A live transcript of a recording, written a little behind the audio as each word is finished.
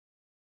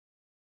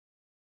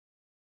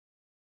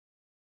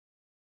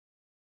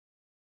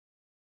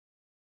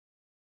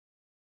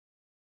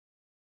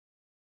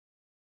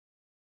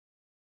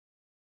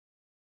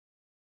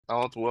I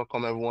want to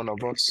welcome every one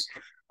of us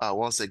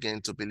once again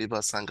to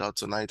Believers Hangout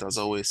tonight. As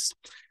always,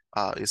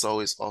 it's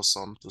always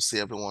awesome to see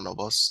every one of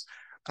us.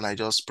 And I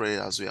just pray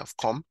as we have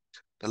come,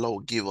 the Lord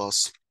will give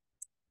us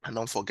an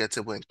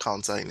unforgettable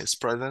encounter in His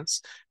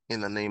presence in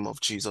the name of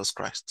Jesus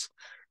Christ.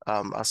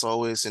 As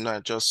always, I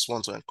just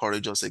want to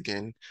encourage us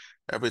again.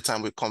 Every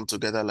time we come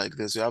together like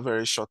this, we have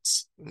very short,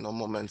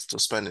 moments to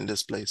spend in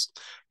this place.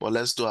 But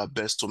let's do our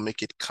best to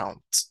make it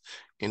count.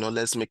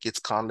 Let's make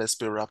it count. Let's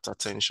pay rapt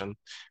attention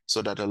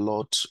so that the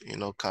Lord,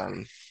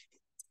 can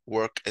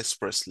work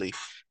expressly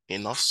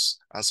in us,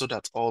 and so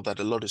that all that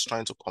the Lord is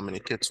trying to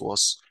communicate to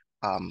us,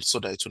 so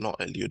that it will not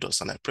elude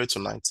us. And I pray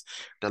tonight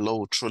the Lord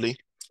will truly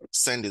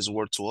send His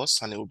word to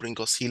us, and it will bring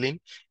us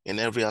healing in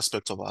every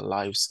aspect of our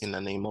lives in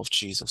the name of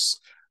Jesus.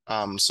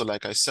 So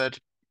like I said,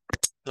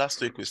 last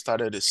week we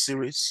started a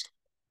series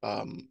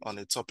on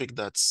a topic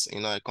that's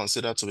I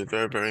consider to be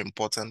very, very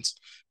important,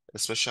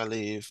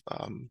 especially if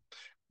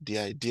the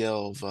idea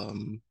of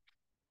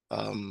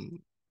um,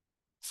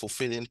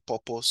 fulfilling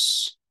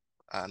purpose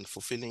and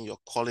fulfilling your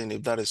calling,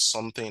 if that is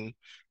something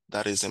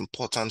that is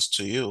important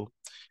to you,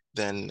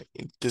 then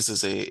this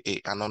is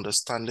an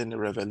understanding, a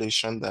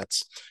revelation that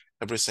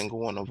every single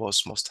one of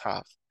us must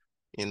have.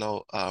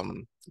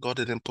 God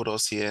didn't put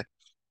us here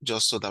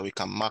just so that we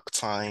can mark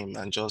time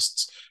and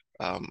just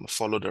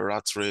follow the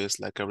rat race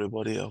like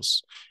everybody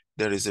else.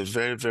 There is a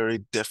very,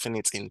 very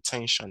definite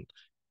intention,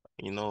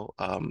 in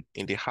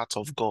the heart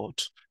of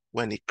God.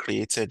 When He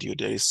created you,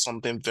 there is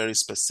something very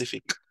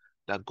specific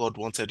that God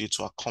wanted you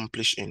to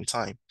accomplish in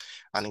time.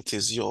 And it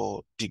is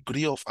your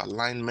degree of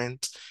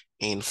alignment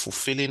in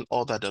fulfilling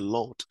all that the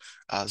Lord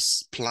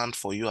has planned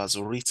for you, has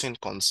written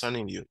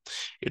concerning you.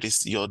 It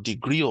is your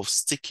degree of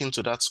sticking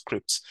to that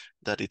script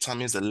that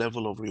determines the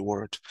level of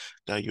reward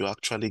that you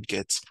actually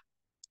get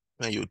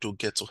when you do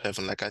get to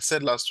heaven. Like I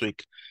said last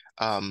week,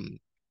 um,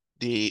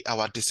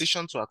 our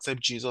decision to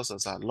accept Jesus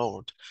as our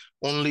Lord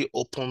only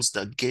opens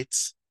the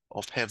gates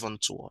of heaven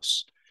to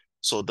us.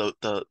 So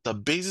the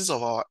basis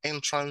of our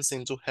entrance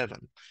into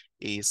heaven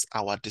is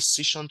our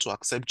decision to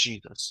accept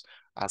Jesus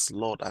as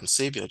Lord and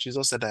Savior.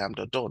 Jesus said, I am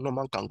the door. No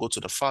man can go to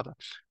the Father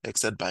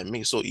except by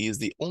me. So He is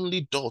the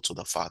only door to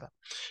the Father.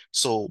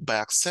 So by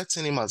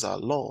accepting Him as our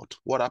Lord,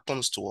 what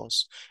happens to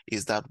us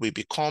is that we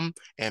become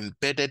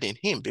embedded in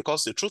Him,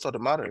 because the truth of the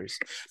matter is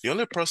the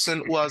only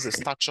person who has a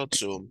stature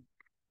to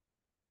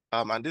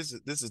and this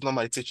is not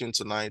my teaching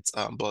tonight,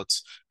 but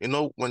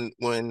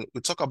when we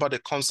talk about the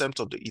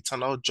concept of the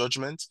eternal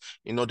judgment,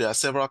 there are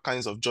several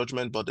kinds of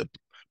judgment, but the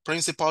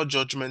principal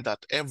judgment that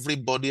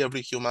everybody,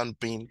 every human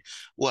being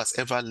who has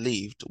ever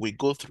lived we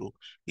go through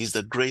is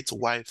the great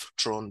white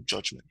throne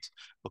judgment.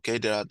 Okay,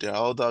 there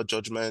are other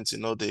judgments,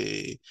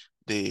 the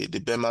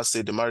Bema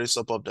say the marriage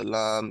supper of the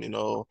Lamb,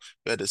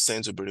 where the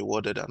saints will be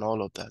rewarded and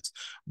all of that.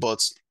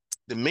 But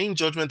the main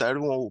judgment that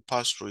everyone will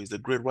pass through is the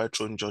great white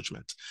throne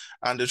judgment.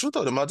 And the truth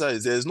of the matter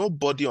is there is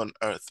nobody on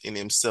earth in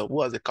himself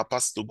who has the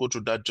capacity to go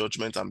through that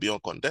judgment and be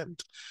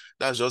uncondemned.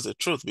 That's just the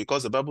truth,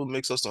 because the Bible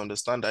makes us to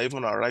understand that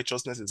even our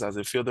righteousness is as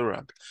a filthy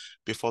rag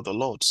before the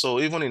Lord. So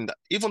even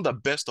the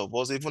best of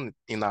us, even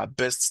in our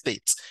best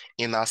state,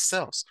 in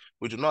ourselves,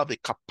 we do not have the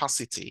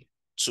capacity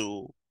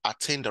to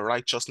attain the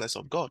righteousness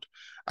of God.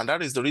 And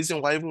that is the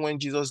reason why even when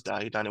Jesus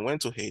died and He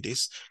went to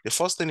Hades, the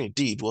first thing He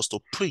did was to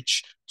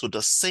preach to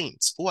the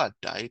saints who had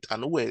died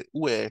and who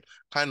were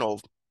kind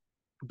of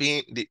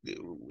they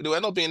were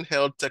not being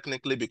held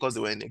technically because they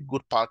were in a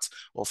good part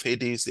of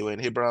Hades, they were in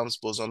Abraham's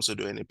bosom, so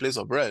they were in a place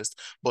of rest,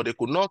 but they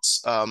could not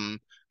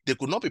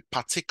be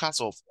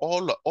partakers of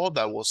all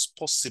that was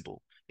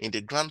possible in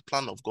the grand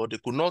plan of God.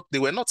 They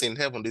were not in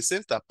heaven. The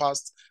saints that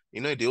passed,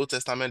 in the Old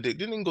Testament, they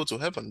didn't go to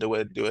heaven. They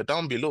were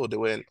down below. They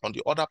were on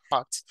the other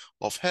part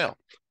of hell.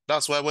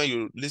 That's why when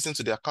you listen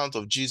to the account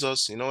of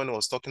Jesus, when he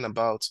was talking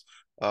about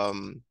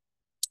um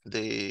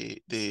the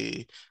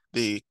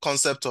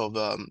concept of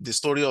the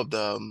story of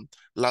the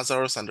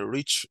Lazarus and the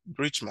rich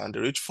man,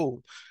 the rich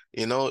fool.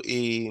 He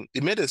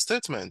made a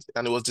statement,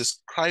 and he was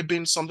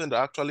describing something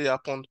that actually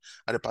happened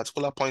at a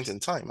particular point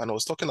in time. And I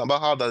was talking about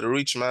how that the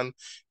rich man,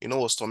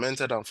 was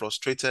tormented and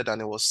frustrated,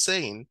 and he was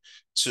saying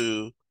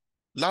to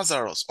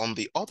Lazarus on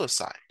the other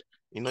side,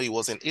 he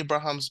was in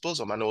Abraham's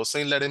bosom, and he was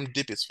saying, let him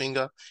dip his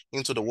finger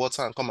into the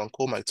water and come and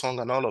cool my tongue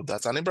and all of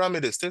that. And Abraham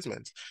made a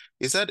statement.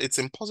 He said, it's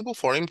impossible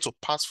for him to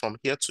pass from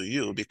here to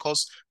you,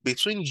 because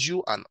between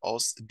you and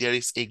us, there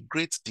is a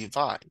great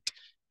divide.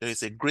 There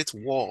is a great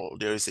wall.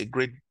 There is a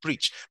great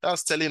breach.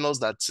 That's telling us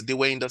that they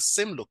were in the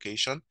same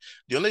location.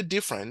 The only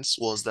difference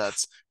was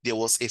that there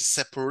was a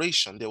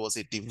separation. There was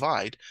a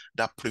divide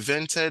that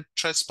prevented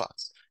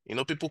trespass.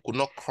 People could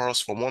not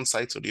cross from one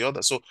side to the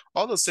other. So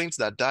all the saints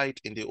that died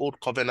in the old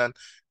covenant,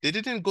 they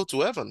didn't go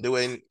to heaven. They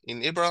were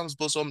in Abraham's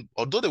bosom,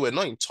 although they were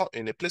not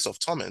in a place of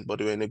torment, but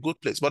they were in a good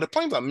place. But the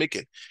point I'm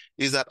making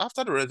is that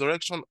after the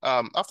resurrection,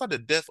 after the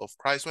death of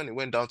Christ, when He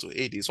went down to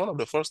Hades, one of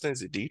the first things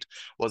He did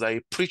was that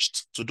He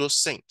preached to those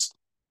saints.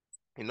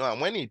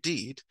 And when he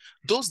did,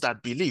 those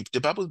that believed,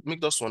 the Bible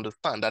makes us to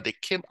understand that they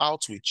came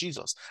out with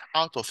Jesus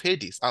out of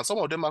Hades. And some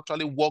of them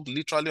actually walked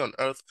literally on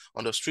earth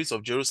on the streets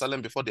of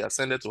Jerusalem before they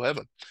ascended to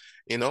heaven.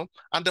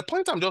 And the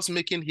point I'm just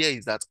making here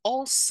is that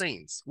all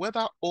saints,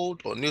 whether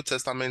Old or New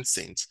Testament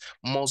saints,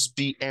 must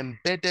be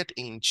embedded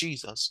in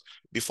Jesus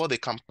before they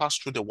can pass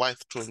through the white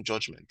throne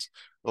judgment.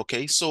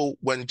 Okay, so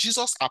when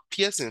Jesus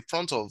appears in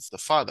front of the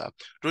Father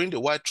during the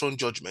white throne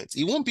judgment,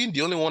 he won't be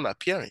the only one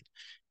appearing.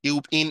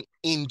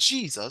 In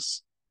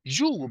Jesus,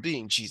 you will be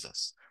in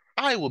Jesus.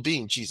 I will be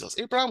in Jesus.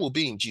 Abraham will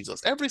be in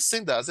Jesus. Every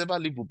saint that has ever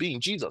lived will be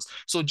in Jesus.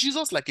 So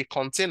Jesus, like a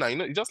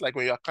container, just like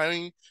when you are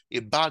carrying a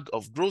bag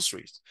of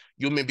groceries,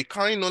 you may be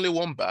carrying only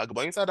one bag,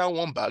 but inside that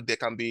one bag, there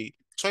can be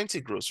 20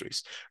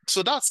 groceries.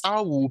 So that's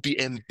how we will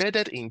be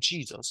embedded in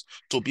Jesus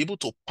to be able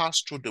to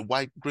pass through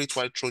the great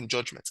white throne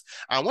judgment.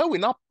 And when we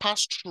now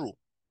pass through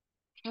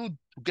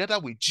together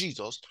with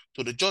Jesus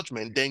to the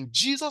judgment, then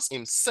Jesus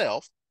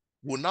himself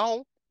will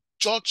now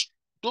judge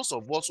those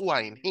of us who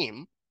are in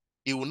him.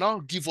 He will now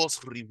give us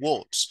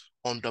rewards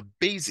on the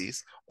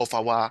basis of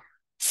our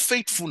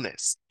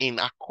faithfulness in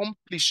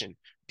accomplishing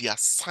the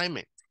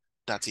assignment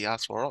that he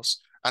has for us.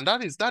 And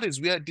that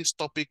is where this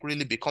topic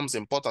really becomes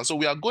important. So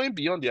we are going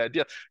beyond the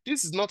idea.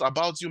 This is not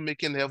about you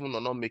making heaven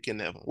or not making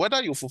heaven.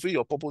 Whether you fulfill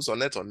your purpose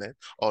on earth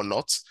or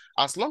not,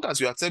 as long as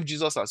you accept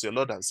Jesus as your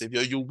Lord and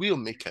Savior, you will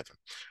make heaven.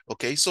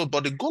 Okay, so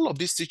but the goal of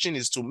this teaching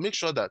is to make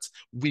sure that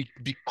we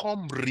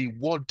become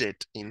rewarded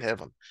in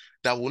heaven.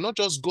 That we'll not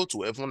just go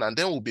to heaven and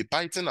then we'll be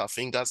biting our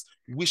fingers,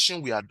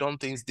 wishing we had done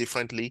things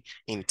differently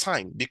in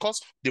time.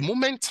 Because the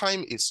moment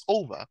time is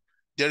over,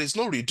 there is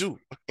no redo.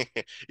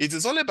 It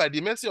is only by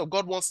the mercy of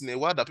God once in a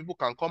while that people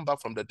can come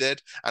back from the dead.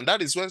 And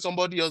that is when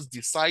somebody else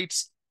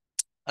decides,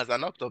 as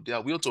an act of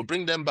their will, to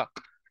bring them back.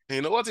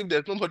 What if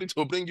there's nobody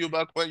to bring you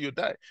back when you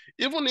die?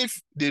 Even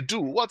if they do,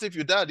 what if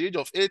you die at the age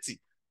of 80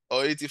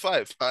 or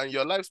 85 and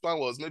your lifespan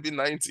was maybe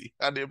 90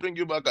 and they bring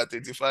you back at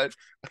 85?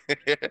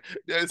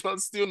 There is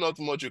still not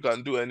much you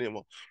can do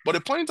anymore. But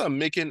the point I'm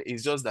making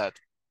is just that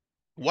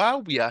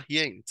while we are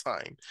here in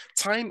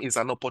time is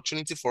an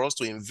opportunity for us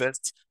to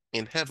invest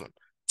in heaven.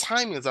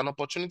 Time is an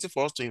opportunity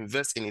for us to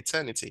invest in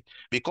eternity,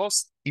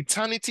 because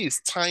eternity is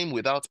time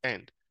without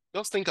end.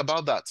 Just think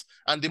about that.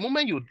 And the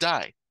moment you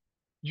die,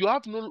 you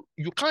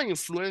can't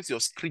influence your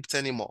script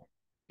anymore.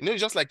 It's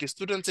just like a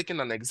student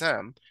taking an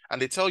exam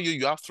and they tell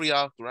you have 3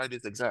 hours to write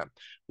this exam.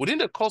 Within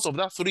the course of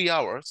that 3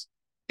 hours,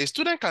 a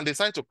student can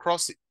decide to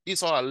cross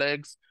his or her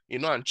legs,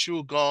 and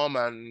chew gum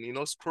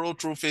and, scroll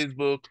through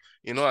Facebook,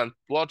 and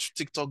watch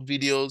TikTok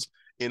videos,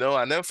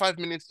 and then 5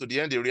 minutes to the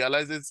end, he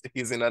realizes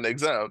he's in an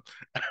exam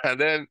and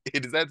then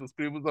he decides to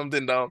scribble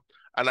something down.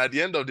 And at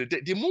the end of the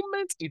day, the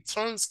moment he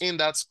turns in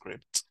that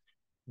script,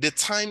 the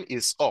time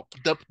is up.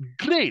 The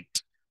grade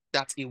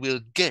that he will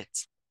get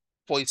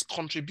for his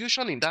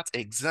contribution in that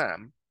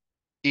exam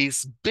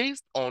is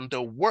based on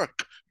the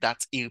work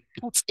that he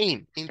puts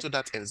into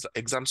that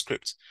exam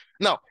script.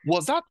 Now,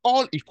 was that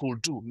all he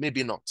could do?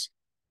 Maybe not.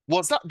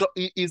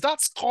 Is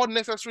that score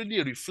necessarily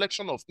a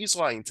reflection of his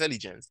or her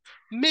intelligence?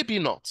 Maybe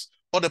not.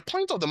 But the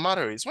point of the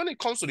matter is, when it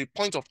comes to the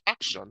point of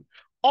action,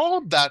 all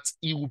that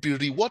he will be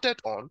rewarded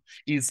on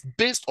is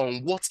based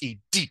on what he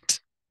did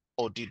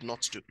or did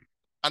not do.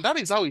 And that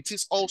is how it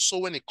is also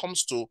when it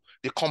comes to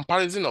the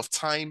comparison of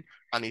time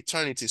and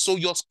eternity. So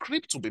your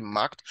script will be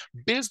marked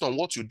based on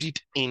what you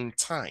did in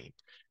time.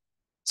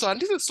 So,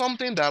 and this is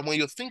something that when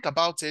you think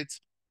about it,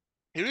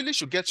 it really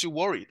should get you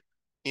worried,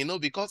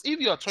 because if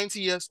you are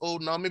 20 years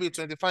old now, maybe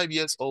 25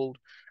 years old,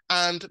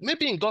 and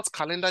maybe in God's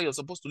calendar, you're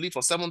supposed to live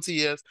for 70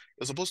 years,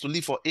 you're supposed to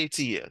live for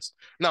 80 years.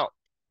 Now,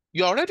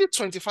 you're already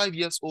 25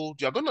 years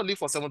old, you're going to live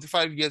for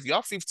 75 years, you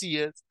have 50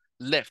 years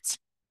left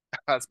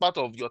as part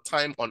of your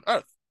time on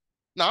earth.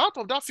 Now, out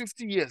of that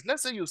 50 years,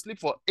 let's say you sleep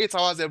for 8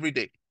 hours every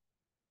day.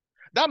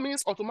 That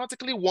means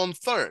automatically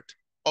 1/3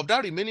 of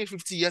that remaining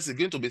 50 years is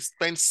going to be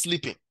spent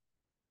sleeping.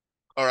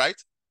 All right?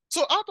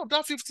 So out of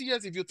that 50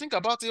 years, if you think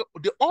about it,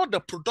 all the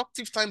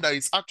productive time that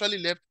is actually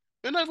left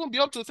may not even be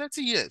up to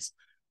 30 years,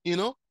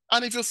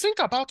 And if you think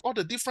about all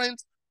the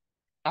different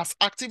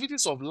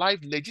activities of life,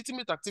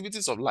 legitimate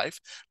activities of life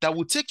that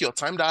will take your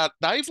time, that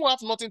even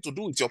have nothing to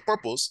do with your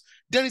purpose,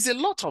 there is a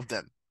lot of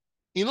them.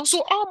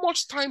 So how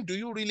much time do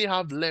you really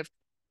have left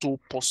to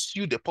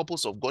pursue the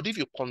purpose of God if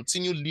you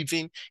continue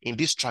living in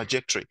this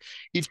trajectory?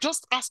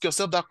 Just ask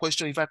yourself that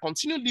question. If I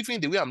continue living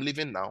the way I'm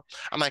living now,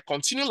 and I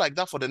continue like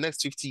that for the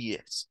next 50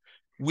 years,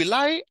 will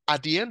I,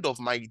 at the end of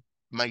my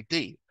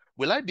day,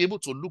 will I be able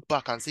to look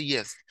back and say,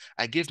 yes,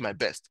 I gave my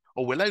best?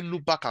 Or will I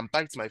look back and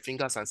bite my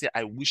fingers and say,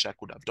 I wish I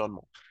could have done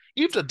more?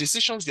 If the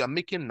decisions you are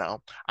making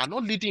now are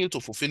not leading you to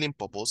fulfilling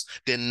purpose,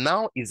 then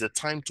now is the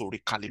time to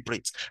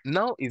recalibrate.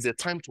 Now is the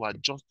time to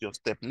adjust your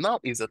step. Now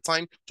is the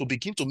time to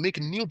begin to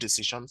make new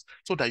decisions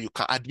so that you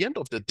can, at the end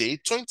of the day,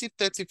 20,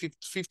 30,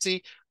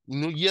 50,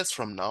 years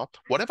from now,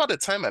 whatever the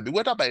time might be,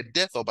 whether by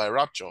death or by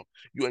rapture,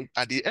 you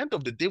at the end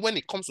of the day, when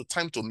it comes to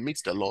time to meet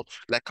the Lord,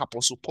 like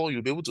Apostle Paul,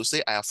 you'll be able to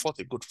say, I have fought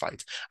a good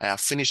fight, I have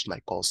finished my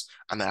course,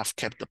 and I have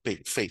kept the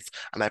faith.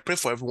 And I pray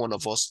for every one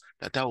of us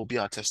that will be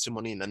our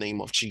testimony in the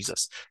name of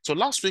Jesus. So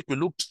last week we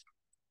looked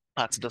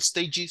at the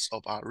stages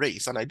of our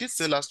race. And I did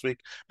say last week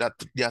that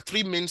there are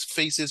three main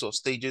phases or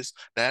stages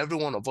that every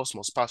one of us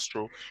must pass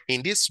through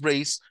in this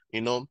race,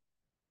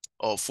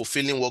 of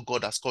fulfilling what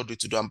God has called you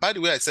to do. And by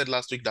the way, I said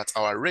last week that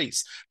our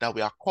race that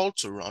we are called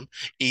to run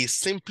is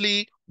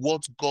simply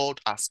what God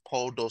has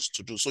called us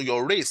to do. So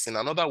your race, in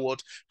another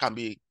word,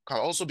 can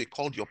also be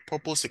called your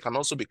purpose. It can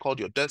also be called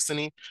your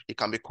destiny. It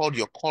can be called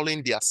your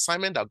calling, the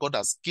assignment that God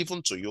has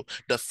given to you,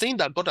 the thing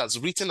that God has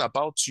written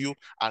about you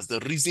as the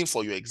reason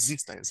for your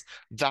existence.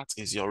 That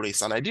is your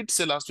race. And I did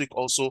say last week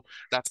also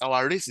that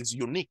our race is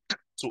unique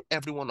to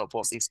every one of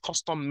us. It's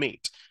custom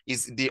made.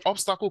 Is the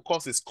obstacle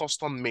course is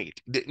custom made.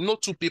 No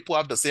two people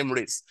have the same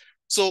race.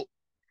 So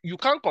you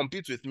can't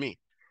compete with me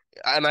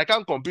and I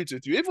can't compete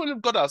with you. Even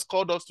if God has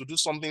called us to do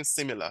something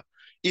similar,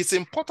 it's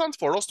important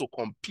for us to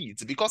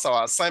compete because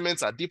our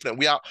assignments are different.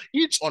 We are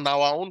each on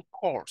our own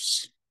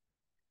course.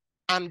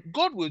 And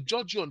God will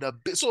judge you on the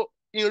basis. So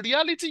in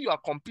reality, you are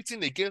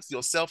competing against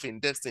yourself in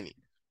destiny.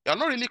 You are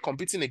not really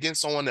competing against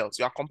someone else.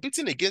 You are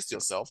competing against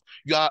yourself.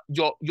 You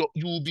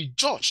will be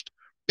judged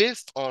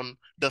based on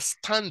the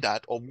standard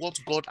of what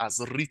God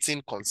has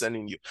written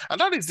concerning you. And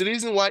that is the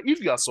reason why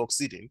if you are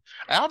succeeding,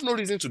 I have no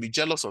reason to be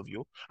jealous of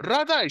you.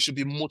 Rather, I should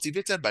be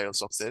motivated by your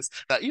success,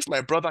 that if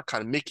my brother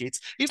can make it,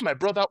 if my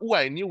brother who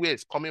I knew where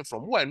he's coming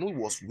from, who I knew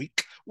was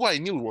weak, who I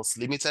knew was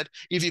limited,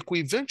 if he could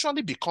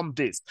eventually become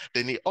this,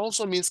 then it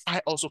also means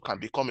I also can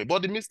become it.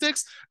 But the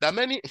mistakes that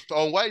many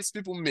unwise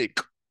people make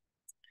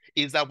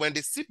is that when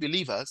they see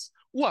believers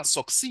who are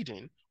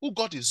succeeding, who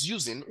God is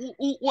using,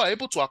 who are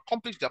able to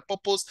accomplish their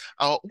purpose,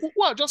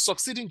 who are just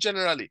succeeding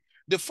generally,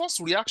 the first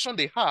reaction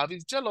they have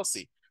is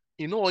jealousy,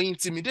 or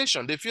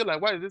intimidation. They feel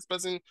like, why is this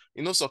person,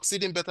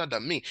 succeeding better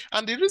than me?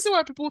 And the reason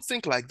why people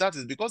think like that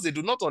is because they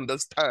do not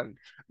understand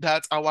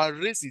that our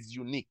race is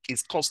unique,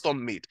 is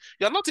custom made.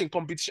 You're not in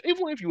competition.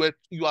 Even if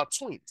you are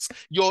twins,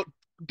 your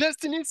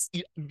destinies,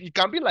 it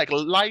can be like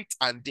light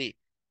and day.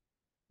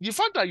 The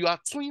fact that you are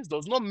twins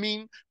does not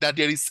mean that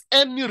there is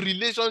any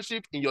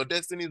relationship in your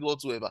destiny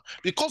whatsoever,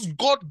 because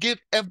God gave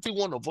every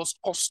one of us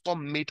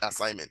custom-made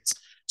assignments.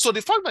 So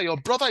the fact that your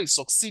brother is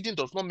succeeding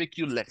does not make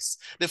you less.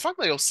 The fact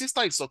that your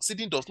sister is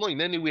succeeding does not in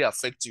any way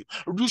affect you.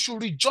 You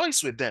should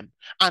rejoice with them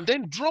and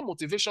then draw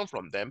motivation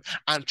from them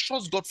and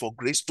trust God for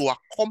grace to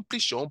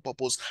accomplish your own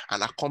purpose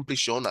and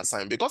accomplish your own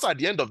assignment. Because at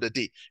the end of the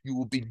day, you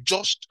will be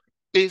judged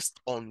based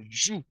on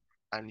you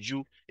and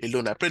you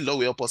alone. I pray the Lord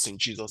will help us in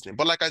Jesus' name.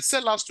 But like I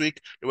said last week,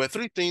 there were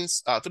three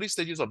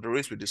stages of the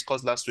race we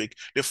discussed last week.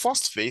 The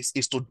first phase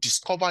is to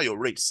discover your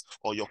race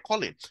or your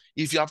calling.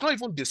 If you have not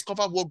even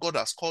discovered what God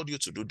has called you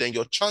to do, then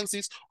your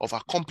chances of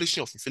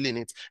accomplishing or fulfilling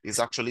it is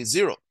actually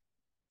zero.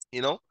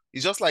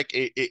 It's just like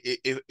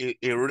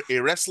a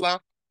wrestler,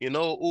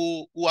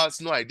 who has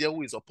no idea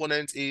who his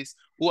opponent is,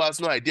 who has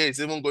no idea he's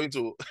even going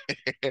to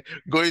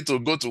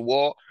go to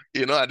war,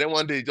 and then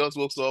one day he just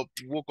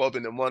woke up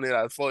in the morning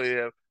at 4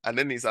 a.m. and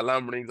then his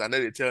alarm rings and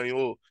then they tell you,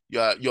 oh,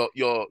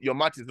 your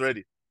match is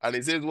ready. And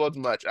he says, what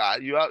match?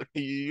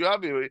 You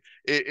have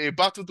a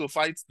battle to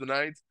fight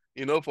tonight,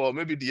 for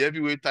maybe the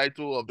heavyweight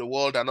title of the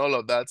world and all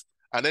of that.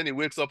 And then he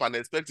wakes up and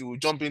expects he will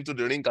jump into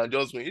the ring and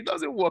just win. It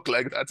doesn't work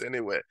like that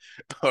anywhere.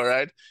 All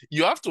right.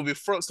 You have to be,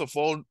 first of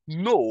all,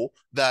 know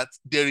that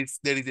there is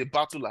a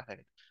battle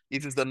ahead.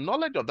 It is the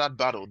knowledge of that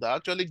battle that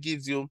actually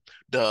gives you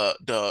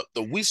the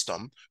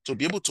wisdom to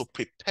be able to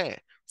prepare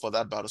for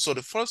that battle. So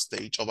the first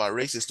stage of our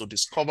race is to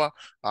discover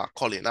our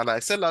calling. And I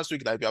said last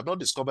week that if you have not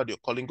discovered your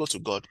calling, go to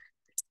God.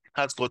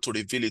 Ask God to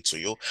reveal it to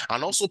you,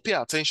 and also pay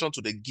attention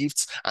to the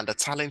gifts and the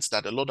talents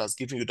that the Lord has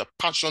given you, the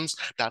passions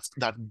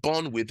that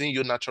burn within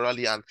you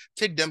naturally, and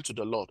take them to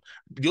the Lord.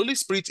 The Holy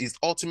Spirit is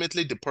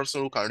ultimately the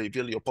person who can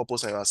reveal your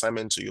purpose and your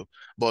assignment to you.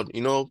 But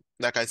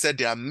like I said,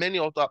 there are many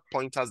other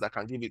pointers that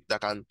can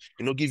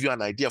give you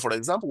an idea. For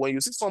example, when you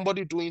see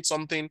somebody doing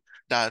something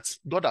that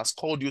God has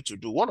called you to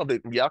do, one of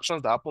the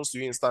reactions that happens to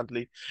you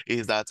instantly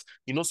is that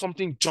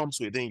something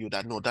jumps within you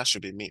that, no, that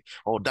should be me,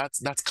 or that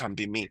can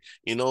be me.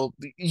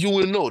 You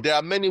will know. There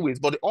are many ways,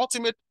 but the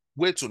ultimate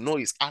way to know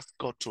is ask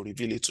God to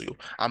reveal it to you.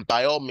 And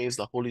by all means,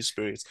 the Holy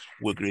Spirit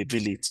will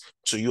reveal it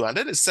to you. And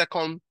then the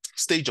second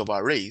stage of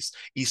our race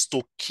is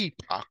to keep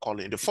our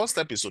calling. The first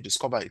step is to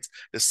discover it.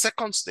 The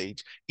second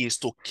stage is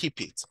to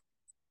keep it.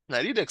 And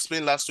I did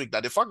explain last week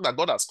that the fact that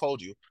God has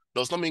called you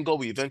does not mean God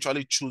will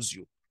eventually choose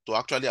you to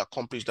actually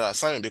accomplish that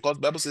assignment, because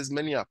the Bible says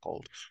many are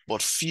called,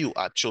 but few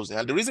are chosen.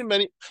 And the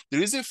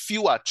reason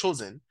few are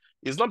chosen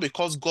is not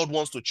because God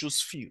wants to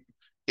choose few.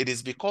 It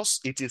is because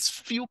it is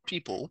few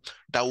people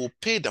that will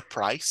pay the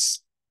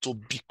price to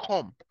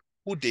become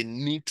who they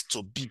need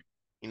to be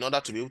in order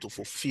to be able to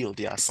fulfill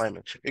their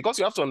assignment. Because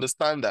you have to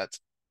understand that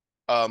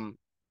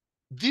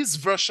this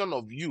version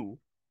of you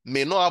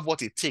may not have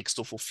what it takes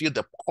to fulfill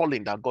the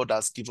calling that God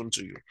has given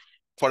to you.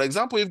 For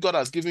example, if God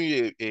has given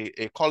you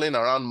a calling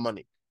around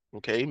money,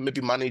 okay,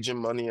 maybe managing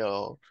money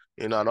or,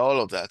 and all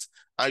of that,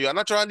 and you're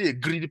naturally a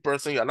greedy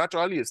person, you're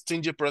naturally a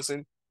stingy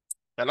person,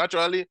 you're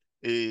naturally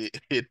a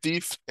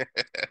thief.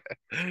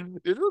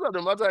 The truth of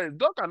the matter is,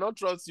 God cannot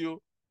trust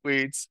you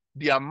with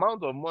the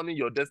amount of money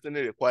your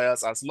destiny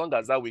requires as long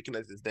as that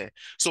weakness is there.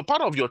 So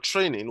part of your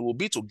training will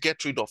be to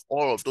get rid of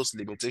all of those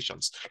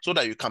limitations so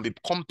that you can be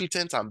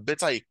competent and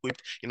better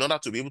equipped in order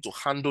to be able to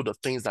handle the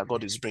things that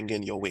God is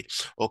bringing your way.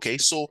 Okay,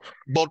 so,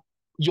 but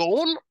your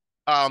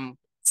own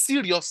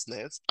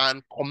seriousness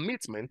and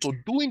commitment to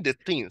doing the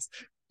things,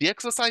 the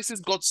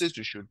exercises God says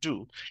you should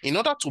do in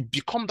order to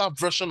become that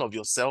version of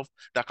yourself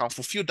that can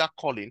fulfill that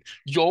calling,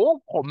 your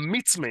own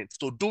commitment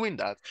to doing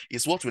that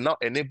is what will now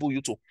enable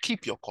you to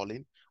keep your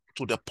calling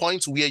to the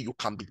point where you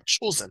can be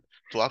chosen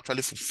to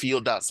actually fulfill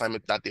that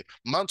assignment, that the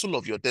mantle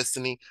of your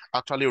destiny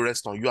actually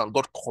rests on you and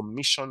God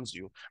commissions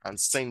you and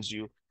sends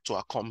you to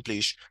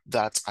accomplish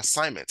that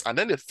assignment. And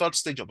then the third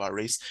stage of our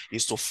race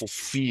is to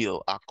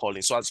fulfill our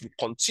calling. So as we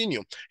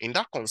continue in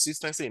that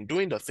consistency in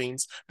doing the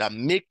things that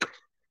make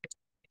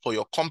for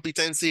your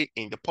competency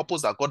in the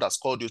purpose that God has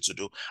called you to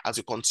do, as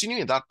you continue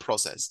in that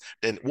process,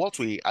 then what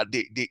we at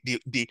the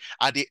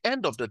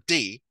end of the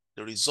day,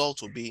 the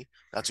result will be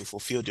that you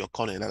fulfilled your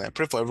calling. And I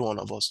pray for every one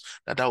of us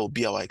that will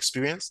be our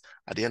experience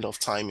at the end of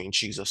time in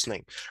Jesus'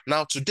 name.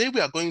 Now, today we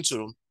are going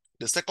to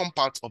the second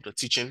part of the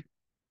teaching,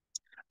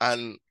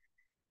 and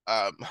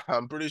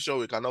I'm pretty sure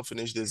we cannot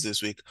finish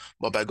this week,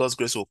 but by God's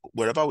grace,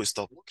 wherever we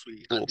stop,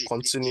 we'll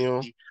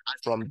continue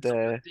from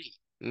there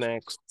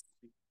next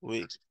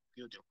week.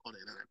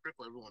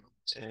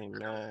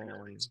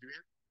 Amen.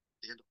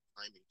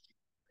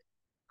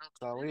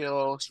 Can we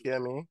all hear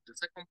me?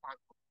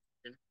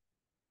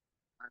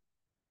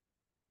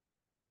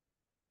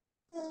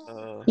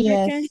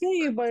 Yes. I can hear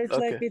you, but it's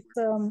okay. like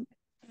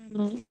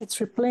it's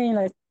replaying.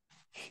 Like,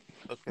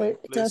 Okay, but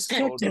it has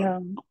stopped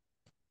now.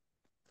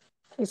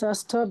 It has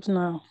stopped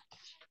now.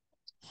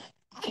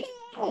 It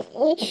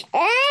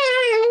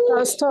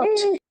has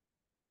stopped.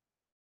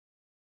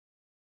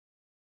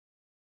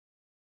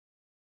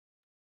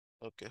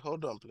 Okay,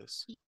 hold on,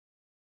 please.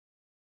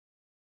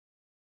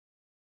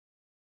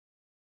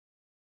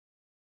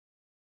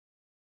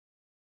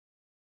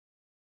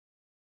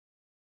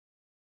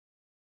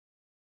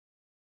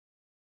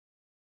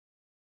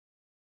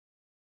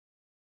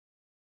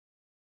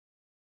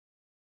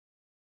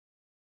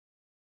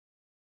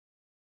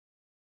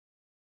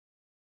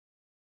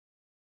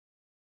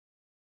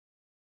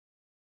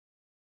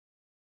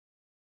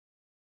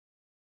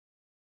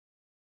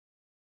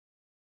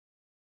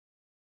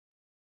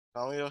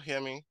 Can you all hear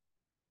me?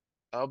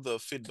 I hope the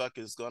feedback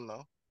is gone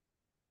now.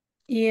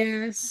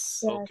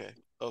 Yes. Okay,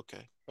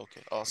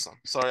 awesome.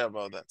 Sorry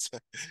about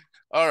that.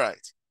 All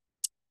right.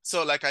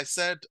 So like I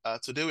said,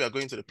 today we are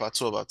going to the part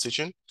 2 of our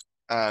teaching,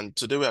 and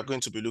today we are going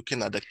to be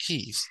looking at the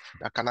keys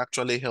that can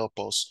actually help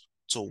us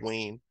to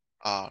win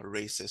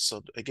races.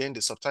 So again,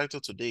 the subtitle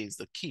today is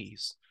the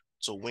keys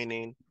to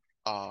winning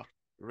a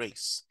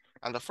race.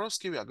 And the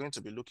first key we are going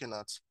to be looking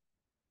at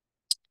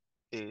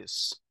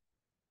is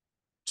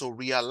to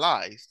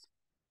realize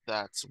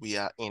that we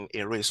are in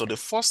a race. So the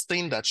first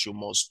thing that you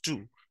must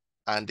do,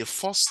 and the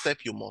first step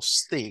you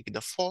must take, the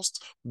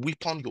first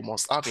weapon you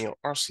must have in your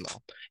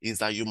arsenal, is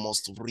that you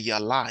must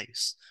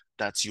realize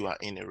that you are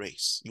in a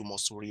race. You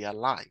must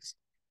realize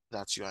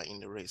that you are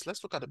in a race.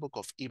 Let's look at the book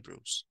of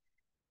Hebrews.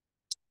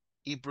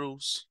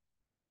 Hebrews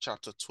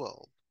chapter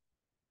 12.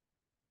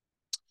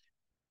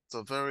 It's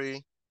a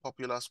very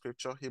popular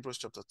scripture, Hebrews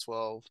chapter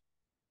 12.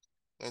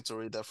 I'm going to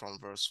read that from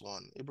verse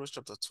 1. Hebrews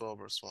chapter 12,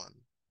 verse 1.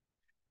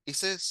 It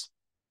says,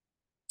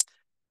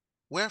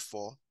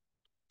 "Wherefore,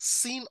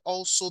 seeing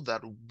also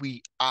that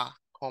we are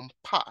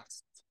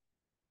compassed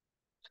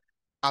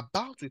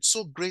about with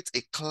so great a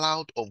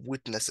cloud of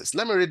witnesses."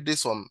 Let me read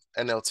this from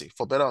NLT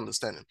for better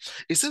understanding.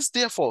 It says,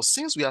 "Therefore,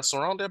 since we are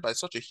surrounded by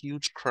such a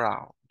huge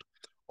crowd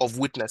of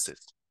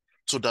witnesses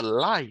to the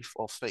life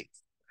of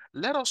faith,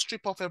 let us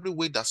strip off every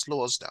weight that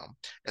slows us down,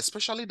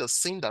 especially the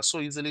sin that so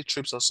easily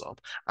trips us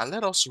up, and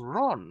let us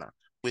run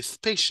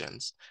with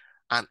patience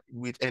and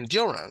with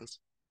endurance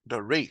the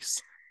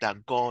race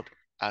that God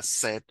has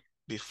set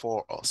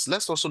before us."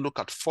 Let's also look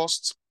at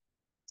 1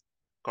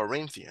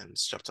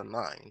 Corinthians chapter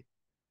 9.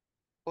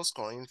 1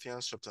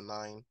 Corinthians chapter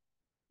 9,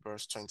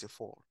 verse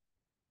 24.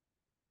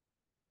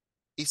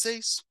 It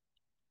says,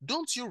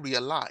 "Don't you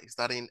realize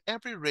that in a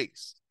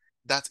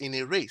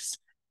race,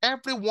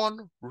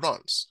 everyone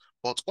runs,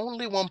 but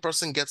only one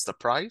person gets the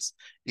prize?"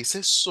 It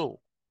says,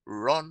 "So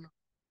run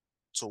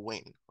to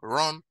win."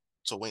 Run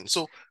to win.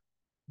 So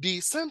the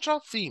central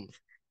theme,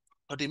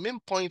 or the main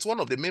point, one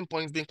of the main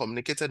points being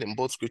communicated in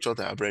both scriptures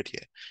that I've read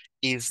here,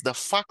 is the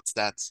fact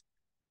that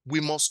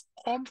we must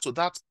come to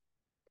that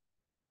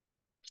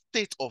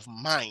state of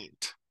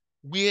mind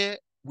where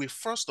we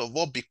first of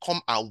all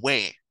become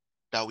aware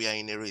that we are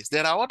in a race.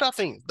 There are other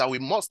things that we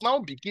must now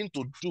begin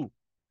to do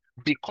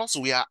because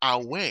we are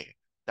aware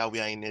that we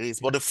are in a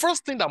race. But the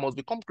first thing that must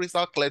become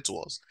crystal clear to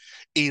us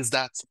is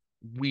that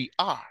we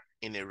are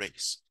in a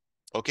race.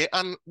 Okay,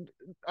 and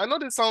I know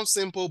this sounds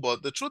simple,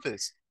 but the truth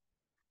is,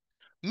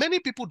 many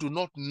people do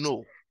not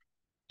know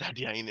that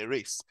they are in a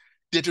race.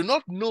 They do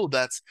not know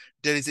that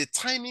there is a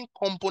timing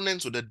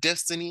component to the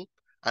destiny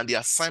and the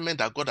assignment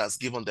that God has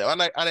given them.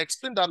 And I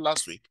explained that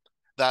last week,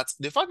 that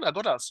the fact that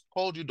God has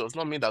called you does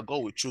not mean that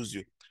God will choose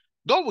you.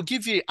 God will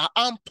give you an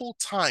ample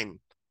time,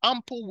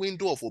 ample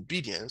window of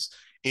obedience,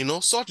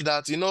 such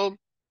that,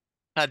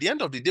 at the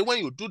end of the day, when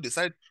you do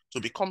decide to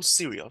become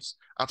serious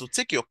and to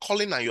take your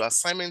calling and your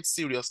assignment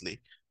seriously,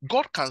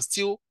 God can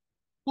still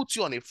put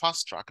you on a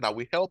fast track that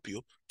will help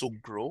you to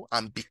grow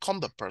and become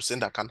the person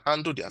that can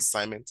handle the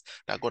assignment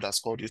that God has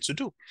called you to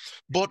do.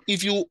 But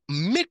if you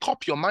make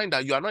up your mind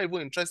that you are not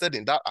even interested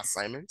in that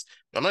assignment,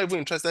 you're not even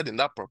interested in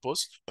that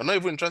purpose, you're not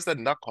even interested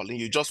in that calling,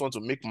 you just want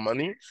to make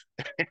money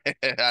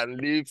and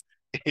live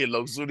a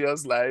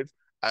luxurious life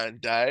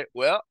and die,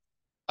 well,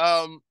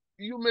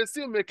 you may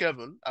still make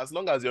heaven as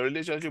long as your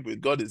relationship with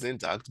God is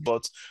intact.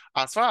 But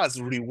as far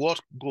as reward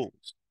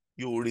goes,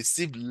 you will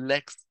receive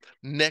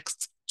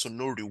next to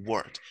no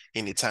reward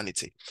in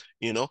eternity,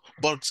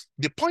 But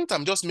the point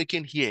I'm just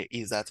making here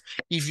is that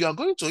if you are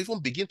going to even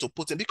begin to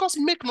put in, because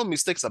make no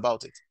mistakes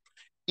about it,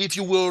 if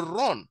you will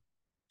run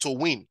to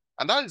win,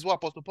 and that is what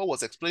Apostle Paul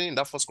was explaining in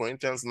that 1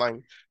 Corinthians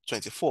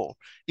 9:24.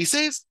 He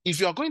says, if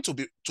you are going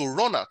to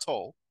run at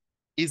all,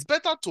 it's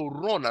better to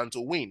run and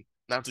to win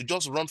than to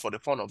just run for the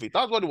fun of it.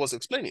 That's what he was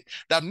explaining.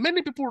 That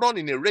many people run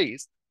in a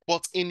race,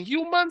 but in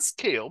human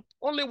scale,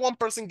 only one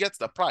person gets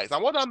the prize.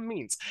 And what that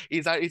means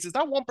is that it is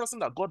that one person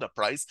that got the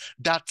prize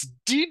that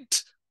did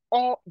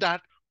all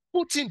that,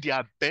 put in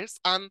their best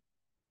and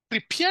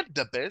prepared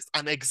the best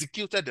and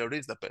executed the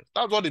race the best.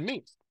 That's what it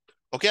means.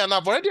 Okay, and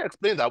I've already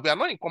explained that we are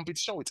not in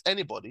competition with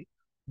anybody,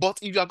 but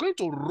if you are going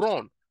to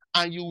run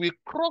and you will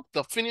cross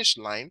the finish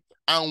line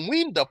and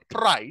win the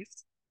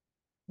prize,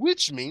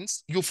 which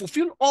means you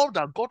fulfill all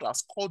that God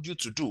has called you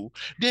to do,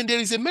 then there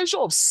is a measure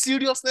of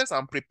seriousness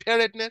and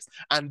preparedness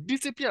and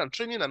discipline and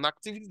training and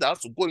activity that has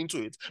to go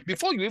into it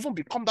before you even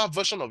become that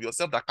version of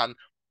yourself that can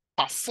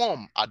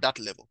perform at that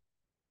level.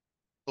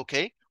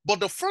 Okay?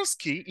 But the first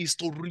key is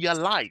to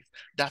realize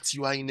that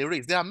you are in a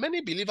race. There are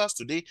many believers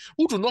today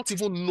who do not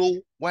even know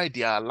why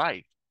they are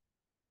alive.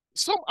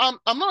 I'm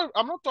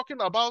not talking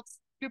about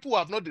people who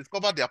have not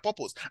discovered their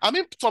purpose. I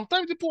mean,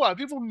 sometimes people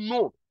have even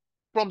known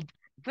from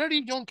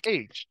very young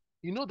age,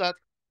 that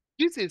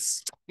this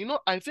is,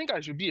 I think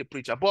I should be a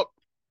preacher, but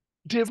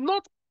they've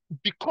not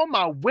become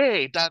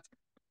aware that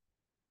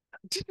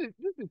this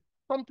is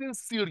something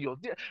serious.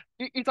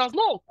 It has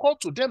not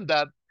occurred to them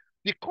that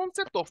the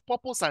concept of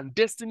purpose and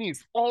destiny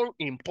is all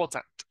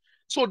important.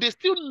 So they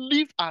still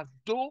live as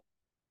though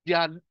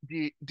there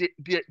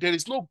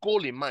is no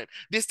goal in mind.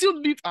 They still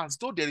live as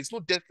though there is no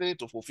destiny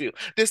to fulfill.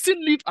 They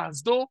still live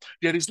as though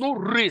there is no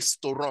race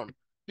to run.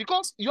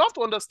 Because you have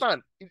to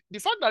understand, the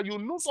fact that you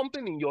know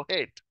something in your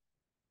head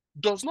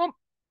does not,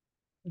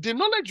 the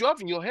knowledge you have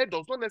in your head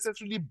does not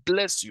necessarily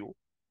bless you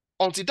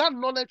until that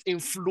knowledge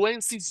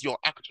influences your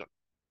action.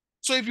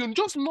 So if you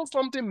just know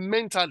something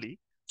mentally,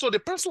 so the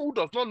person who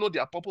does not know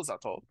their purpose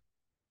at all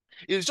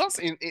is just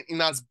in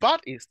as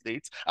bad a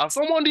state as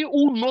somebody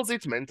who knows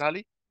it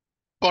mentally,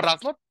 but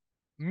has not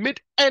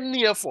made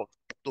any effort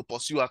to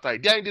pursue after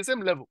it. They are in the same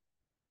level.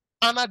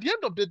 And at the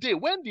end of the day,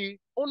 when the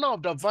owner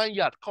of the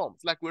vineyard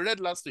comes, like we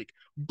read last week,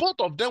 both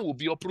of them will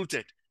be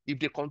uprooted if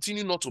they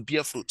continue not to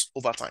bear fruit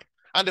over time.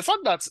 And the fact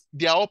that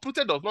they are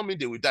uprooted does not mean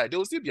they will die. They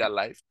will still be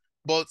alive.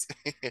 But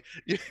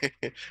the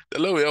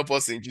Lord will help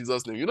us in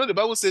Jesus' name. The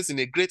Bible says in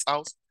a great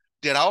house,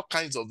 there are all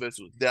kinds of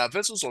vessels. There are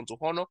vessels unto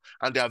honor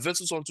and there are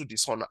vessels unto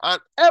dishonor. And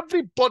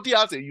everybody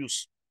has a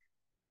use.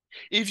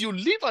 If you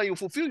live and you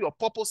fulfill your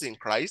purpose in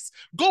Christ,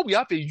 God will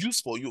have a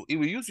use for you. He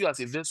will use you as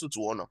a vessel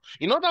to honor.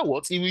 In other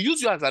words, He will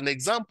use you as an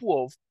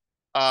example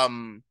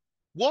of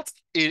what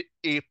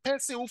a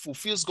person who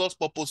fulfills God's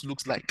purpose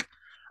looks like.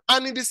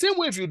 And in the same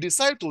way, if you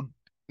decide to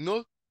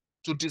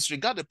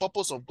disregard the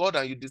purpose of God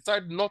and you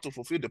decide not to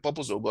fulfill the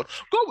purpose of God,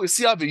 God will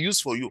still have a use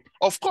for you.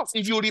 Of course,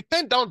 if you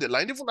repent down the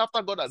line, even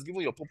after God has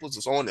given your purpose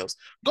to someone else,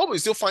 God will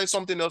still find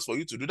something else for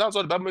you to do. That's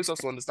what the Bible makes us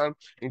to understand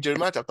in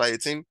Jeremiah chapter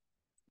 18,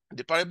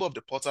 the parable of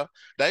the potter,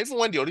 that even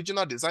when the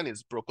original design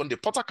is broken, the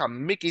potter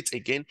can make it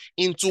again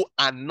into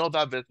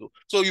another vessel.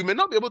 So you may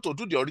not be able to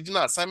do the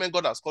original assignment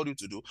God has called you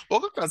to do, but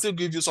God can still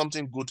give you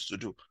something good to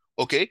do.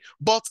 Okay,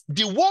 but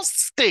the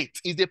worst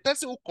state is the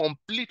person who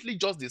completely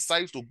just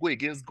decides to go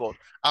against God.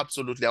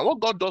 Absolutely. And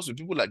what God does with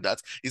people like that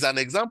is an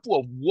example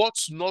of what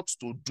not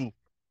to do.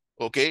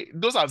 Okay,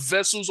 those are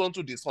vessels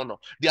unto dishonor.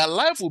 Their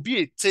life will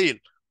be a tale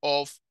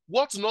of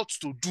what not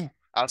to do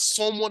as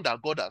someone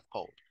that God has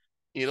called.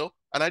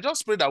 And I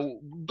just pray that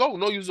God will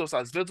not use us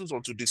as vessels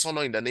unto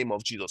dishonor in the name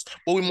of Jesus.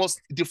 But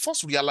the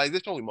first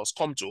realization we must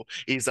come to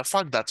is the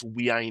fact that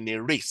we are in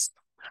a race.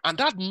 And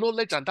that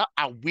knowledge and that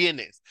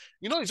awareness,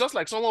 it's just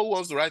like someone who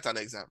wants to write an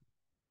exam.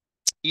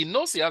 He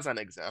knows he has an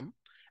exam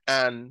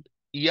and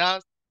he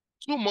has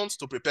 2 months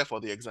to prepare for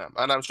the exam.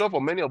 And I'm sure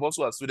for many of us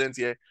who are students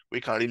here,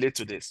 we can relate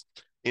to this,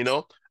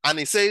 and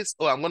he says,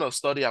 oh, I'm going to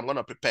study, I'm going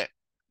to prepare.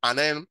 And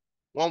then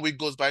 1 week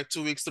goes by,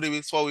 2 weeks, 3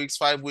 weeks, 4 weeks,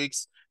 5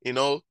 weeks,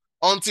 until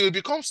it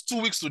becomes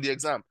 2 weeks to the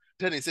exam.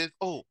 Then he says,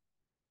 oh,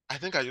 I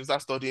think I should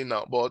start studying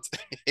now. But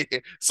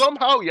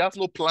somehow he has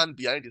no plan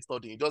behind the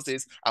studying. He just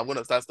says, I'm going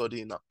to start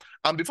studying now.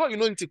 And before you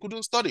know it, he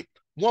couldn't study.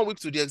 1 week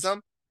to the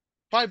exam,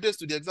 5 days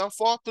to the exam,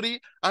 4, 3.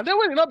 And then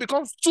when it now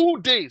becomes 2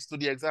 days to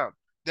the exam,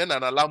 then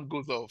an alarm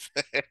goes off.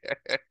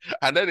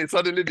 And then he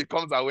suddenly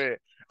becomes aware.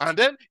 And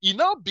then he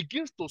now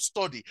begins to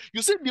study.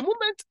 You see,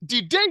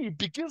 the day he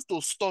begins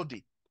to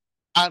study,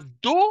 as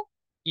though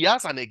he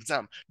has an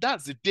exam,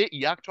 that's the day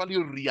he actually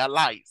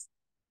realized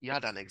he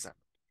had an exam.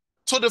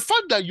 So the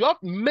fact that you have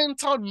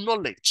mental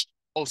knowledge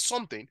of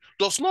something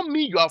does not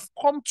mean you have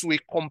come to a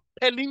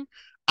compelling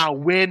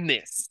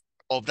awareness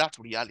of that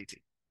reality.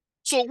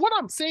 So what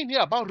I'm saying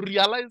here about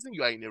realizing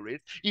you are in a race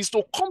is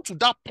to come to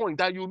that point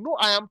that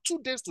I am 2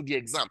 days to the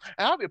exam.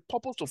 I have a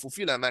purpose to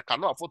fulfill and I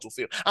cannot afford to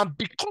fail. And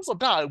because of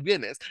that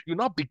awareness, you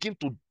now begin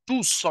to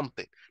do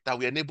something that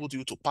will enable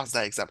you to pass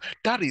that exam.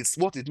 That is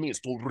what it means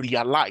to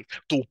realize,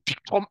 to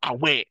become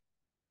aware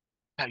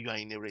that you are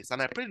in a race.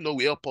 And I pray the Lord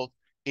will help us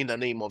in the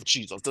name of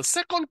Jesus. The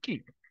second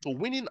key to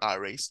winning our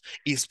race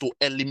is to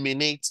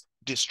eliminate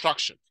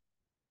distractions.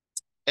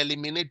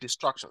 Eliminate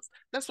distractions.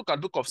 Let's look at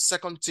the book of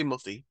 2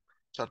 Timothy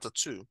chapter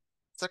 2.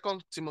 2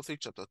 Timothy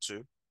chapter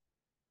 2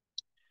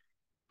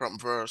 from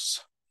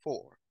verse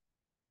 4.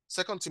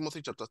 2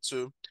 Timothy chapter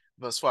 2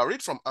 verse 4. I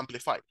read from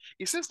Amplified.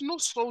 It says, no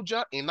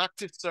soldier in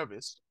active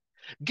service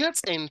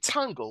gets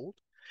entangled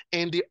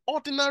in the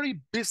ordinary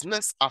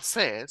business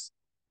affairs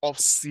of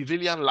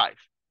civilian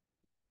life.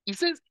 He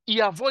says he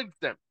avoids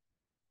them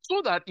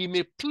so that he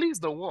may please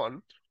the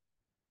one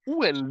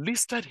who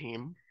enlisted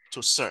him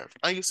to serve.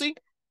 And you see,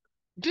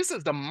 this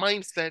is the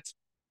mindset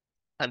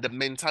and the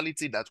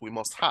mentality that we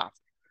must have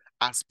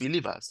as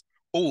believers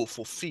who will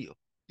fulfill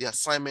the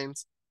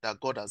assignments that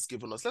God has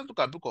given us. Let's look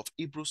at the book of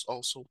Hebrews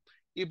also.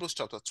 Hebrews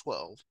chapter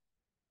 12.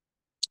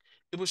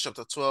 Hebrews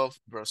chapter 12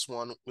 verse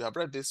 1. We have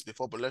read this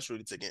before, but let's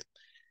read it again.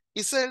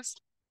 It says,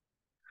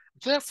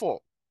 therefore,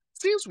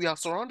 since we are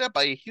surrounded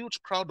by a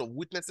huge crowd of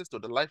witnesses to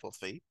the life of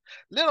faith,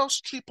 let us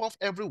strip off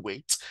every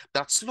weight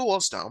that slows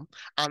us down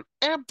and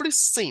every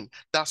sin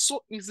that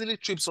so easily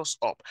trips us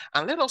up,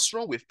 and let us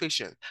run with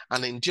patience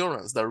and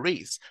endurance the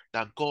race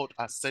that God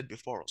has set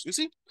before us. You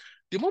see,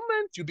 the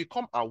moment you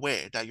become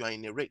aware that you are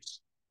in a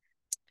race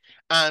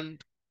and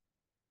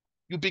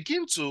you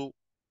begin to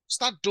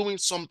start doing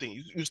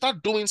something, you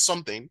start doing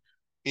something,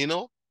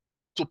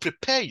 to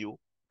prepare you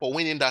for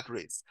winning that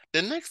race.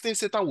 The next thing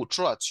Satan will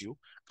throw at you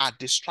are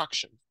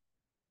distractions.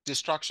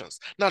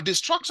 Now,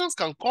 distractions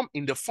can come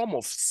in the form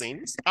of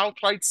sins,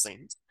 outright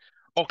sins,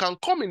 or can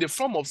come in the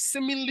form of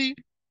seemingly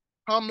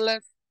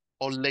harmless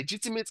or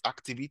legitimate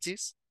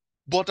activities,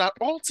 but that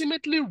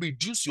ultimately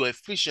reduce your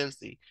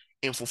efficiency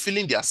in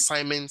fulfilling the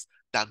assignments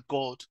that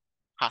God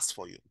has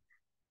for you.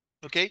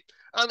 Okay?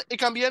 And it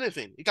can be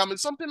anything. It can be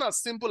something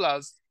as simple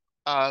as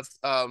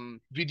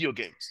video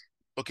games.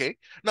 Okay?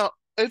 Now,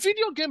 a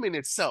video game in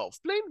itself,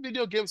 playing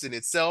video games in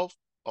itself,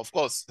 of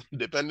course,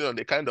 depending on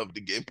the kind of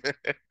the game,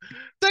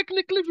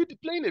 technically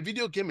playing a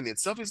video game in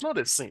itself is not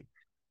a sin.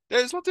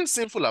 There is nothing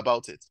sinful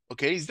about it.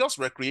 Okay? It's just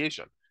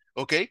recreation.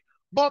 Okay?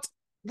 But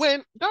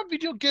when that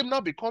video game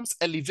now becomes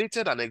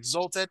elevated and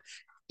exalted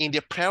in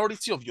the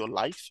priority of your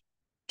life,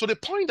 to the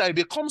point that it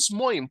becomes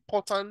more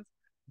important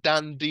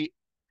than the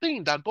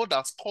thing that God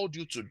has called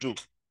you to do,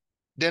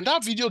 then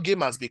that video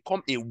game has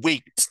become a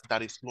weight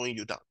that is slowing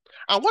you down.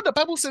 And what the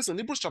Bible says in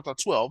Hebrews chapter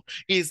 12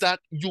 is that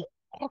you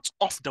cut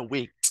off the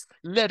weight,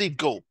 let it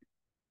go.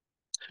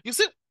 You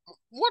see,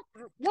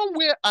 one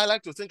way I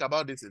like to think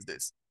about this is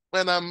this.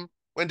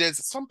 When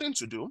there's something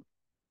to do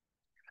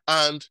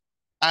and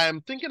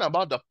I'm thinking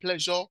about the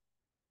pleasure,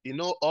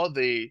 or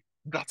the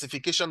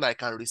gratification that I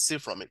can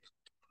receive from it,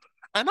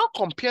 I now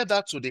compare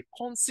that to the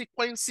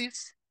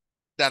consequences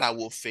that I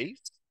will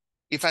face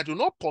if I do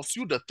not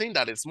pursue the thing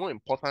that is more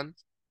important.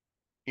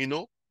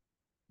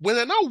 When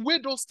I now weigh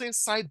those things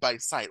side by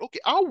side, okay,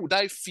 how would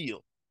I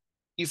feel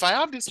if I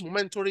have this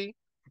momentary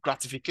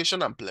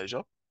gratification and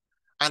pleasure,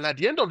 and at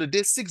the end of the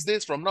day, 6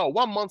 days from now,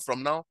 1 month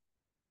from now,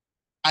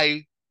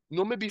 I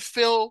maybe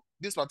fail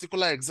this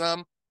particular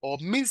exam or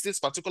miss this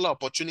particular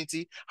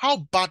opportunity? How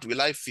bad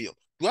will I feel?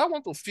 Do I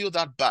want to feel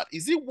that bad?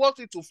 Is it worth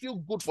it to feel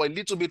good for a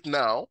little bit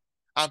now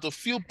and to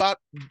feel bad,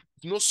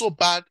 so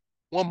bad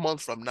 1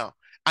 month from now?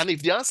 And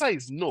if the answer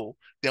is no,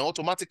 then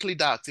automatically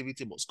that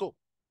activity must go.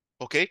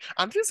 Okay?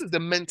 And this is the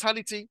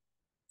mentality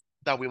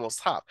that we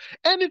must have.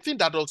 Anything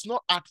that does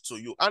not add to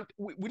you, and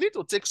we need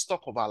to take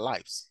stock of our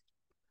lives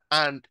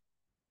and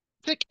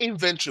take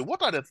inventory.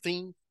 What are the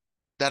things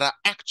that are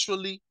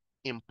actually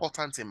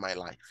important in my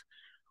life?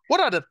 What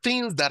are the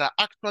things that are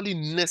actually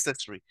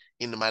necessary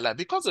in my life?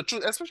 Because the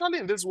truth, especially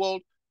in this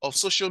world of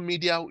social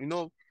media,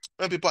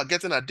 when people are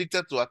getting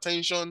addicted to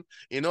attention,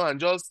 and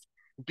just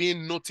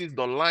being noticed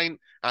online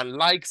and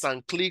likes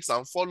and clicks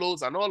and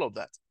follows and all of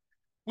that,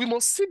 we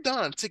must sit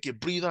down and take a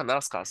breather and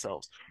ask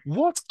ourselves,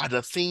 what are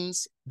the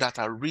things that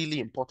are really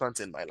important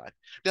in my life?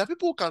 There are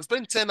people who can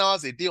spend 10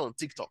 hours a day on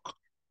TikTok.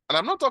 And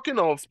I'm not talking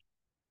of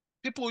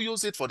People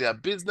use it for their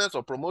business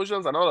or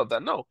promotions and all of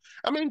that. No,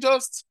 I mean,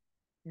 just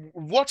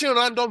watching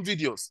random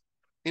videos,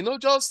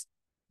 just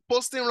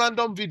posting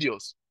random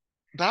videos.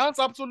 That has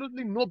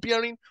absolutely no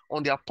bearing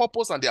on their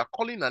purpose and their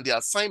calling and their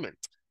assignment,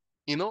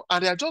 and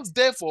they're just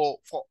there for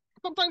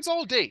sometimes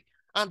all day.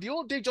 And the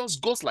whole day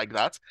just goes like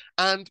that.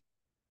 And,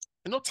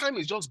 time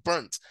is just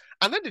burnt.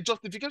 And then the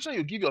justification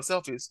you give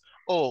yourself is,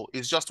 oh,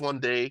 it's just one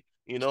day,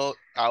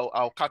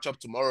 I'll catch up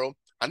tomorrow.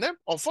 And then,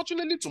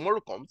 unfortunately, tomorrow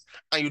comes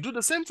and you do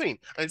the same thing.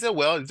 And you say,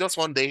 well, it's just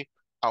one day,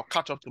 I'll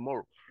catch up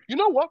tomorrow. You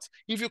know what?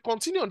 If you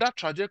continue on that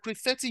trajectory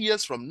 30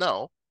 years from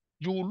now,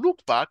 you will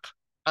look back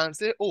and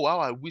say, oh, how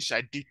I wish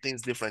I did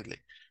things differently.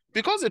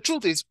 Because the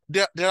truth is,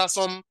 there are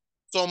some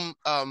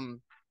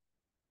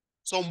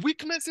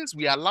weaknesses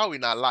we allow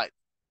in our life.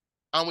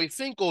 And we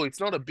think, oh, it's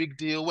not a big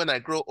deal. When I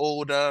grow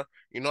older,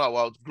 I will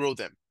outgrow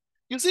them.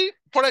 You see,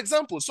 for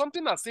example,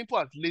 something as simple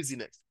as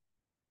laziness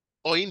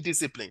or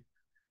indiscipline.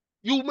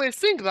 You may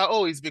think that,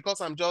 oh, it's because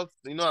I'm just,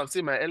 I'm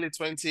still in my early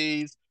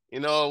 20s.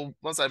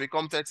 Once I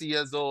become 30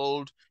 years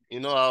old,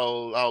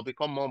 I'll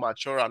become more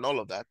mature and all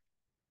of that.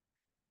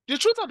 The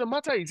truth of the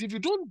matter is, if you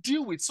don't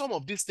deal with some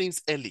of these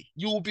things early,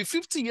 you will be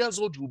 50 years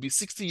old, you will be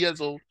 60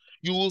 years old,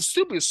 you will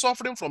still be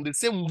suffering from the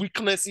same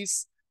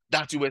weaknesses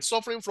that you were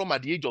suffering from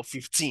at the age of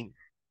 15.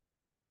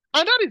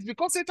 And that is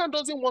because Satan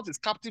doesn't want his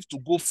captives to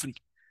go free.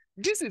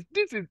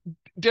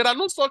 There are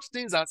no such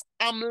things as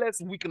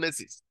harmless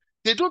weaknesses.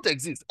 They don't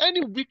exist.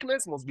 Any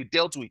weakness must be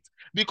dealt with.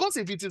 Because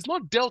if it is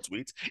not dealt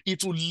with,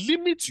 it will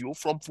limit you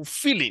from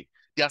fulfilling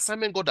the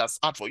assignment God has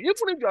had for you.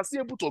 Even if you are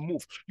still able to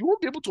move, you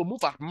won't be able to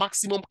move at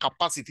maximum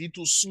capacity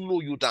to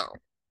slow you down.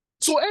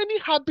 So any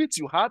habits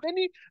you have,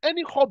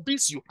 any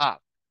hobbies you have,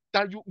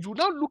 that you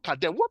now look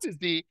at them, what is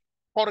the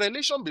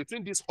correlation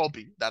between this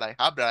hobby that I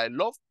have, that I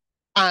love,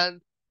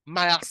 and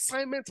my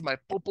assignment, my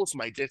purpose,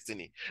 my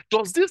destiny?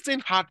 Does this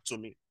thing add to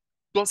me?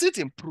 Does it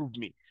improve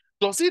me?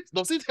 Does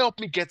it help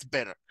me get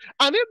better?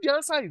 And if the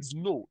answer is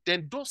no,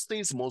 then those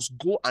things must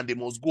go, and they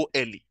must go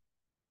early,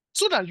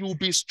 so that you will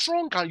be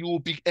strong and you will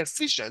be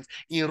efficient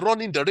in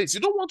running the race. You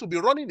don't want to be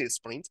running a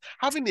sprint,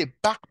 having a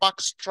backpack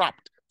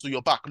strapped to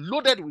your back,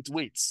 loaded with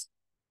weights.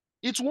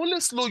 It will only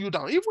slow you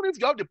down. Even if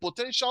you have the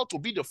potential to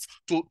be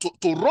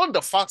to run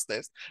the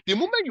fastest, the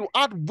moment you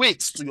add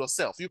weights to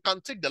yourself, you can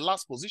take the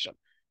last position.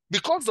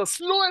 Because the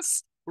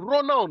slowest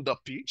runner on the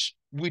pitch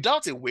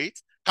without a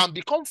weight can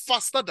become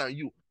faster than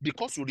you,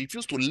 because you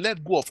refuse to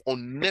let go of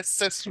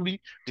unnecessary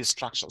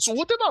distractions. So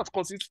whatever has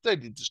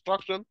constituted the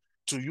distraction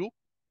to you,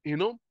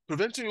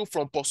 preventing you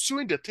from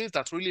pursuing the things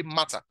that really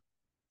matter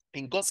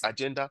in God's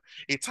agenda,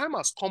 a time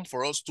has come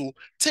for us to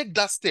take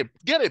that step.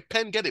 Get a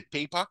pen, get a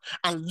paper,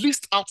 and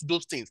list out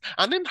those things.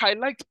 And then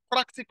highlight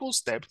practical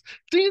steps,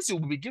 things you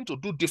will begin to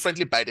do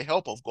differently by the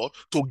help of God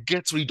to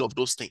get rid of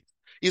those things.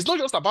 It's not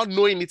just about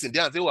knowing it in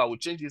there and say, oh, I will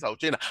change this, I will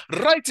change that.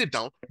 Write it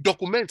down,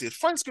 document it,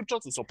 find scripture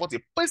to support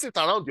it, place it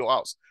around your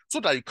house so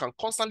that you can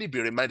constantly be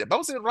reminded.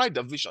 Bible says, write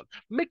the vision,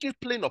 make it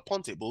plain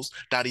upon tables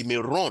that it may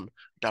run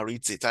that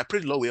reads it. I pray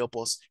the Lord will help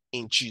us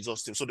in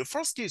Jesus' name. So the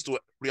first key is to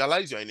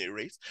realize you're in a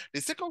race.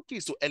 The second key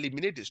is to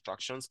eliminate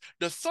distractions.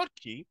 The third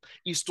key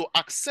is to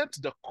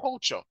accept the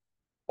culture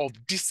of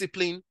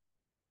discipline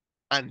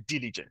and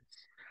diligence.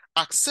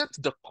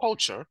 Accept the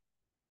culture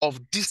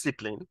of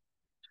discipline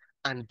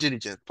and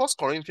diligence. 1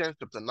 Corinthians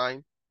chapter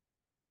 9.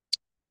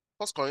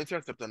 1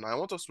 Corinthians chapter 9. I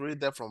want us to read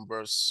there from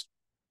verse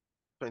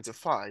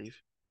 25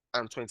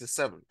 and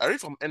 27. I read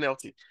from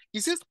NLT.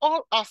 It says,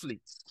 all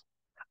athletes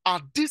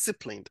are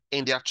disciplined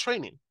in their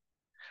training.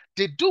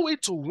 They do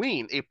it to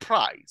win a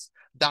prize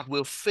that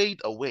will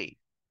fade away.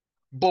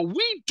 But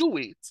we do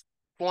it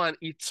for an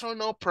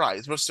eternal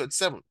prize. Verse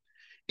 27.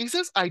 It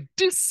says, I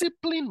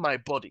discipline my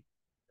body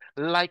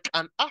like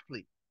an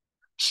athlete,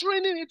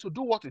 training it to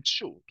do what it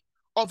should.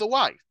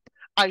 Otherwise,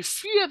 I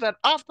fear that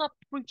after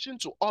preaching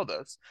to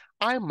others,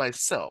 I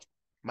myself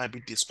might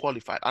be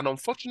disqualified. And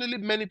unfortunately,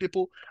 many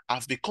people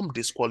have become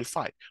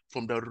disqualified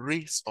from the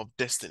race of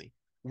destiny.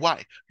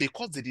 Why?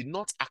 Because they did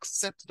not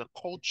accept the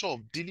culture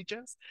of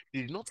diligence.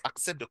 They did not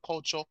accept the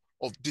culture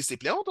of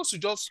discipline. I want us to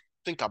just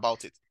think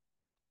about it.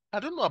 I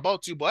don't know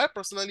about you, but I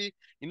personally,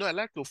 I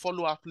like to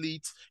follow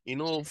athletes,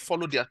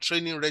 follow their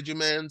training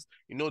regimens,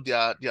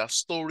 their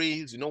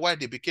stories, why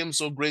they became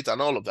so great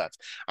and all of that.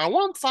 And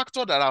one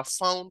factor that I've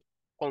found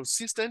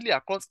consistently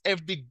across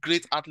every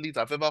great athlete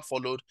I've ever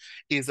followed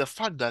is the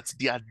fact that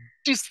they are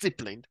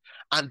disciplined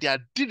and they are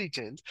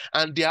diligent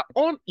and they are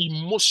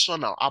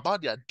unemotional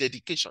about their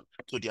dedication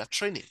to their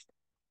training.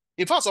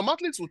 In fact, some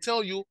athletes will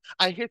tell you,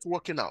 I hate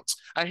working out.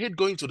 I hate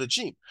going to the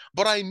gym.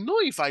 But I know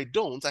if I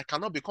don't, I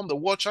cannot become the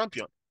world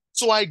champion.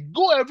 So I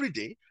go every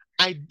day,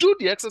 I do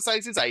the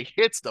exercises I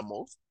hate the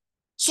most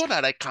so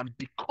that I can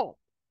become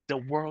the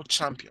world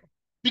champion.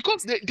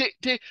 Because they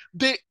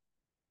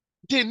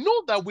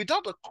know that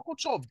without a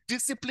culture of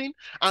discipline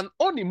and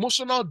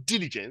unemotional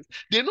diligence,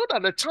 they know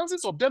that the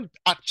chances of them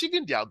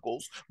achieving their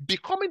goals,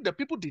 becoming the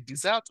people they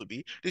desire to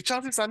be, the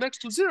chances are next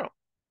to zero.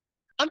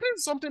 And this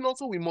is something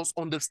also we must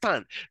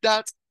understand,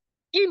 that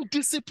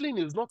indiscipline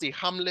is not a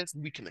harmless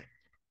weakness.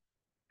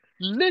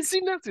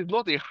 Laziness is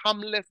not a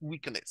harmless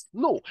weakness.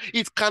 No,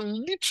 it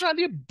can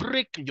literally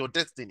break your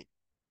destiny.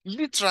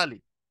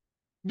 Literally.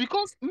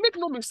 Because make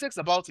no mistakes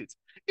about it.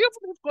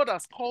 Even if God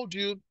has called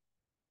you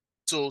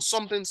to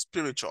something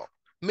spiritual,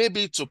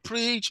 maybe to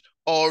preach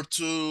or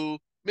to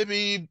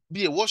maybe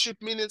be a worship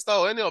minister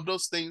or any of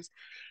those things,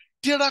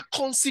 there are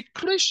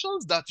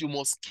consecrations that you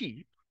must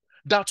keep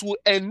that will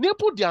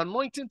enable the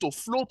anointing to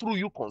flow through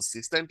you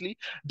consistently,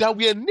 that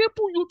will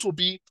enable you to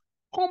be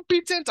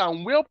competent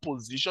and well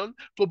positioned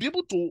to be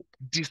able to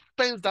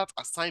dispense that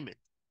assignment.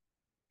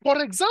 For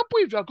example,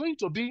 if you are going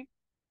to be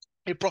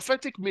a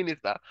prophetic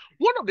minister,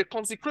 one of the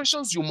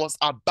consecrations you must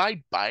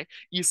abide by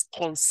is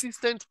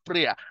consistent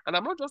prayer. And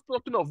I'm not just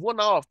talking of 1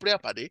 hour of prayer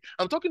per day.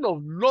 I'm talking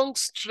of long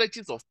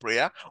stretches of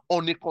prayer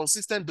on a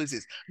consistent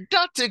basis.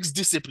 That takes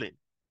discipline.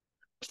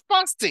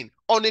 Fasting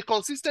on a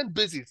consistent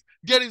basis.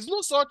 There is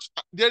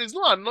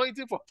no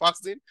anointing for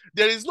fasting.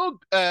 There is no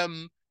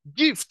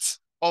gift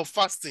of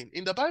fasting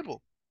in the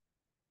Bible.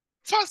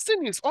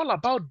 Fasting is all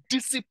about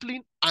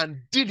discipline and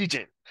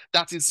diligence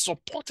that is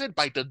supported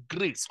by the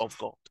grace of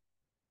God.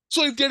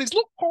 So if there is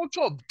no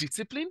culture of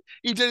discipline,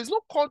 if there is no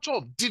culture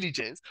of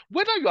diligence,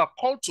 whether you are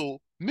called to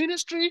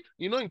ministry,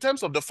 in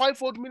terms of the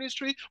fivefold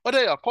ministry,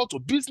 whether you are called to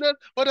business,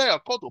 whether you are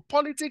called to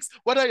politics,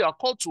 whether you are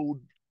called to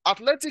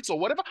athletics or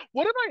whatever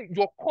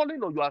your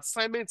calling or your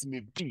assignment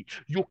may be,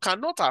 you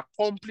cannot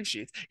accomplish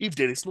it if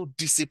there is no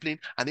discipline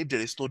and if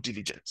there is no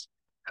diligence.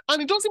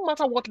 And it doesn't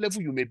matter what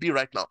level you may be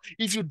right now.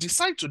 If you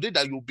decide today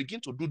that you'll begin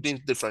to do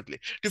things differently,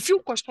 the few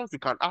questions you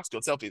can ask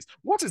yourself is,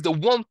 what is the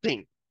one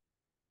thing?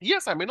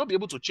 Yes, I may not be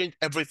able to change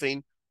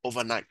everything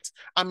overnight.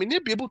 I may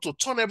not be able to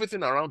turn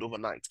everything around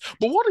overnight.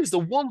 But what is the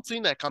one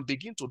thing I can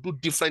begin to do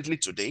differently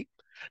today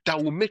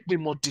that will make me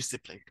more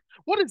disciplined?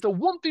 What is the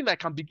one thing I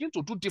can begin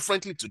to do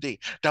differently today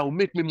that will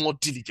make me more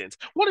diligent?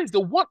 What is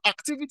the one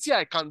activity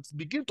I can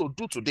begin to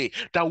do today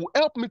that will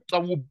help me,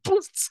 that will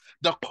boost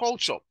the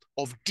culture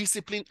of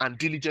discipline and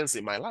diligence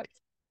in my life?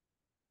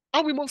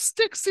 And we must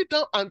sit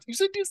down, and you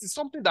see, this is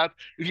something that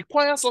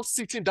requires us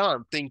sitting down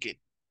and thinking.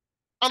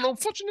 And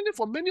unfortunately,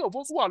 for many of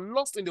us who are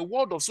lost in the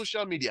world of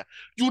social media,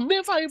 you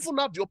never even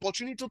have the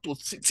opportunity to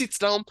sit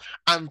down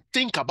and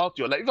think about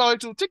your life. If I were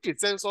to take a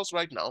census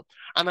right now,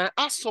 and I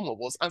ask some of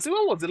us and say,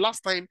 when was the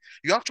last time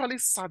you actually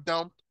sat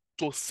down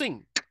to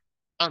think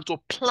and to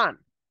plan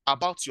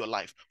about your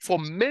life? For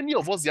many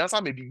of us, the answer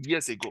may be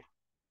years ago.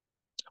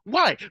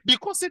 Why?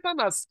 Because Satan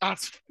has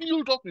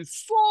filled us with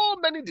so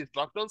many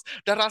distractions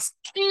that has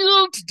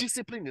killed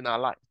discipline in our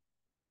life.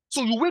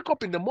 So you wake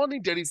up in the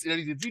morning, there is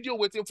a video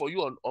waiting for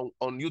you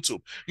on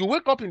YouTube. You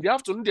wake up in the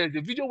afternoon, there is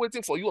a video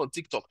waiting for you on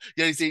TikTok.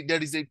 There is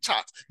a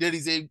chat. There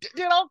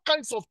are all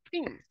kinds of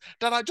things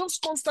that are just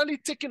constantly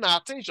taking our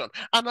attention.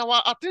 And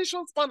our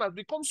attention span has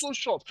become so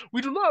short.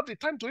 We do not have the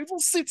time to even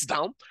sit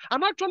down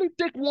and actually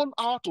take 1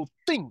 hour to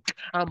think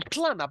and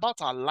plan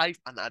about our life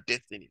and our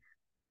destiny.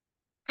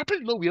 I pray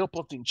the Lord will help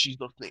us in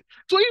Jesus' name.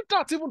 So if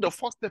that's even the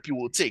first step you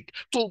will take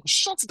to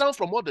shut down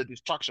from all the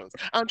distractions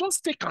and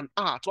just take an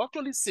hour to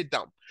actually sit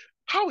down.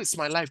 How is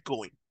my life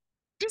going?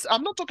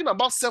 I'm not talking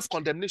about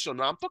self-condemnation.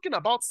 I'm talking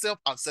about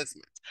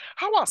self-assessment.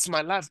 How has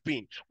my life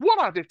been? What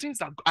are the things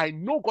that I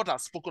know God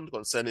has spoken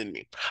concerning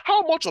me?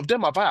 How much of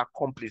them have I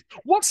accomplished?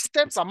 What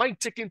steps am I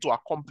taking to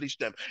accomplish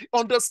them?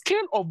 On the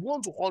scale of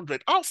 1 to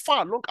 100, how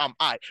far along am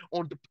I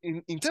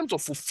in terms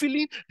of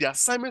fulfilling the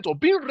assignment or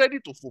being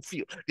ready to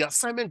fulfill the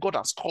assignment God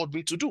has called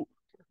me to do?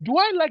 Do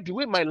I like the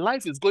way my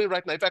life is going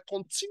right now? If I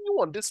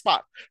continue on this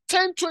path,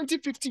 10, 20,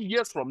 50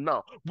 years from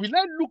now, will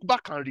I look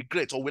back and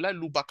regret or will I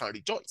look back and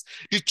rejoice?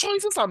 The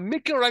choices I'm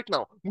making right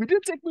now, will they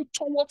take me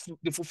towards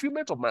the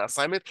fulfillment of my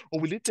assignment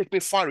or will it take me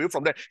far away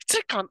from there?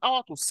 Take an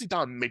hour to sit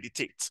down and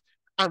meditate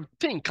and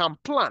think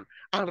and plan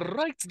and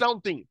write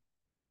down things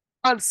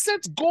and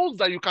set goals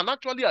that you can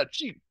actually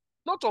achieve,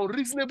 not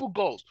unreasonable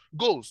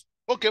goals.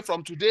 Okay,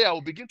 from today, I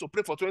will begin to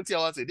pray for 20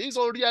 hours a day. It's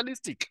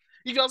unrealistic.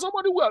 If you're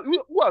somebody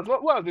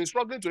who has been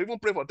struggling to even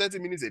pray for 30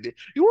 minutes a day,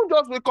 you won't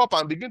just wake up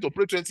and begin to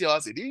pray 20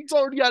 hours a day. It's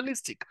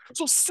unrealistic.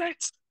 So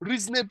set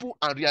reasonable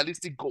and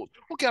realistic goals.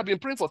 Okay, I've been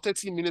praying for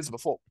 30 minutes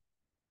before.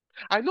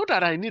 I know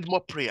that I need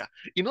more prayer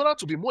in order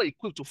to be more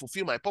equipped to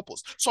fulfill my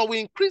purpose. So I will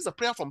increase the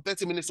prayer from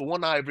 30 minutes to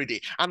 1 hour every day.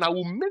 And I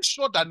will make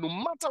sure that no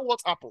matter what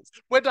happens,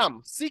 whether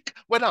I'm sick,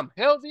 whether I'm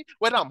healthy,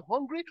 whether I'm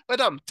hungry,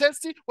 whether I'm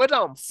thirsty, whether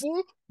I'm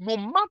full, no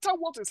matter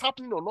what is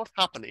happening or not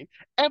happening,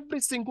 every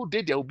single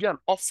day there will be an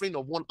offering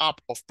of 1 hour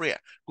of prayer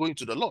going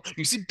to the Lord.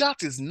 You see,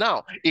 that is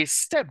now a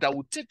step that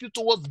will take you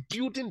towards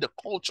building the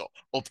culture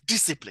of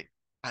discipline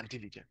and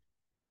diligence.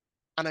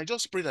 And I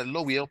just pray that the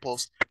Lord will help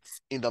us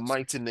in the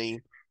mighty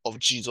name of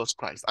Jesus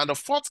Christ. And the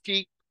fourth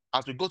key,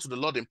 as we go to the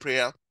Lord in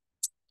prayer,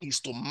 is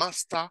to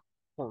master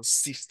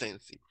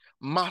consistency.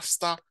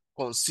 Master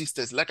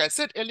consistency. Like I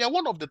said earlier,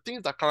 one of the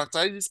things that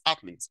characterizes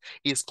athletes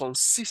is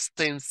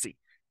consistency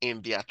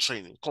in their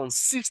training.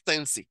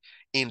 Consistency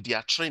in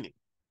their training.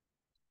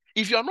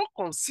 If you are not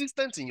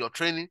consistent in your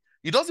training,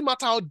 it doesn't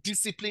matter how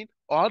disciplined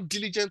or how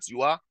diligent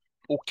you are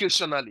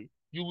occasionally,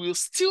 you will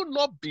still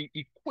not be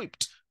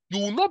equipped. You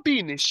will not be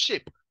in a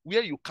shape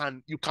where you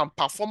can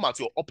perform at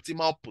your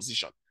optimal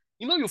position.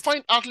 You know, you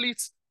find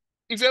athletes,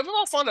 if you've ever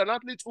found an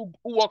athlete who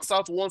works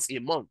out once a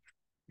month,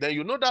 then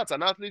you know that's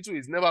an athlete who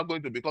is never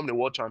going to become the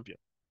world champion.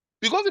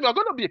 Because if you're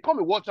going to become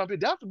a world champion,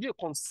 there has to be a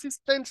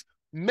consistent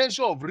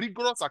measure of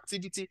rigorous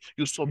activity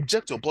you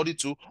subject your body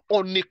to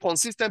on a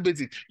consistent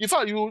basis. In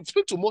fact, you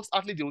speak to most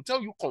athletes, they will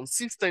tell you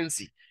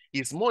consistency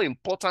is more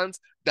important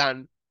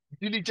than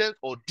diligence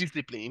or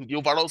discipline in the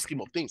overall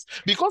scheme of things.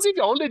 Because if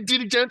you're only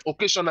diligent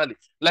occasionally,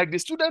 like the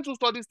student who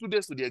studies 2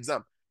 days to the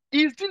exam,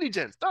 is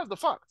diligent. That's the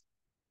fact.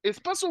 A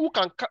person who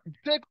can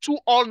take 2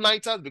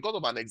 all-nighters because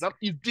of an exam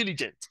is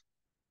diligent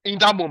in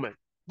that moment.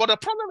 But the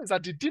problem is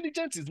that the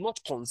diligence is not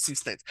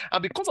consistent.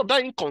 And because of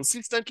that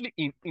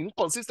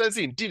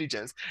inconsistency in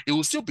diligence, it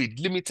will still be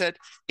limited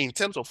in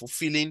terms of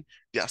fulfilling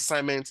the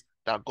assignment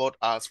that God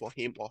has for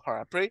him or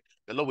her. I pray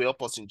the Lord will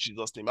help us in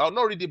Jesus' name. I'll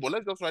not read it, but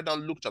let's just write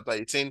down Luke chapter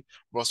 18,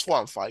 verse 4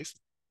 and 5.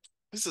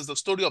 This is the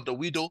story of the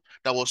widow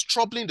that was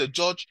troubling the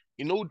judge.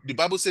 You know, the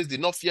Bible says,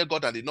 did not fear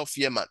God and did not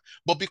fear man.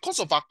 But because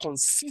of her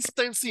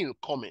consistency in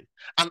coming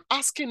and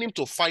asking him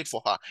to fight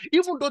for her,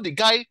 even though the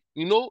guy,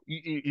 you know,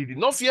 he did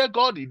not fear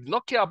God, he did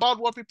not care about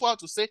what people had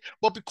to say,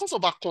 but because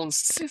of her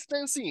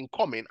consistency in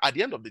coming, at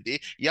the end of the day,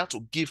 he had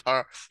to give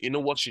her, you know,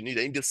 what she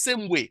needed. In the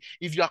same way,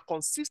 if you are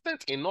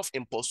consistent enough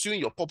in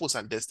pursuing your purpose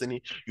and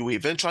destiny, you will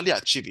eventually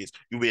achieve it.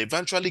 You will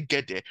eventually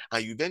get there,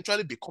 and you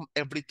eventually become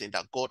everything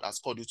that God has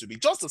called you to be.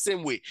 Just the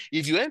same way,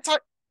 if you enter,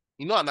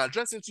 you know, an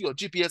address into your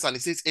GPS and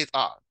it says 8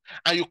 hours,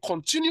 and you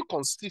continue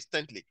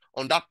consistently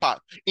on that path,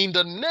 in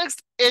the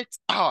next 8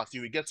 hours,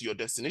 you will get to your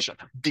destination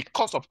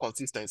because of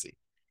consistency.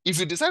 If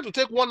you decide to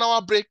take 1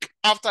 hour break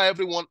after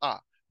every 1 hour,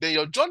 then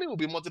your journey will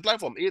be multiplied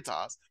from 8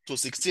 hours to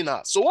 16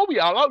 hours. So what will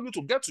allow you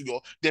to get to your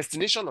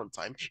destination on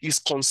time is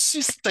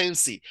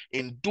consistency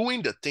in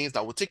doing the things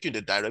that will take you in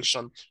the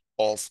direction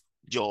of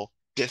your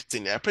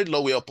destiny. I pray the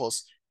Lord will help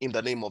us in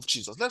the name of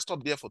Jesus. Let's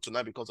stop there for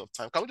tonight because of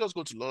time. Can we just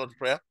go to the Lord in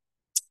prayer?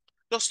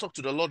 Just talk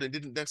to the Lord in the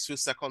next few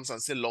seconds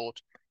and say, Lord,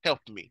 help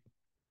me.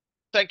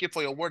 Thank you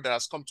for your word that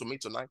has come to me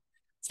tonight.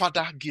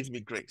 Father, give me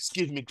grace.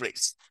 Give me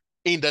grace.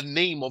 In the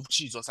name of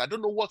Jesus. I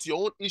don't know what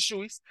your own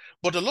issue is,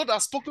 but the Lord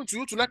has spoken to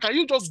you tonight. Can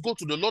you just go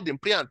to the Lord in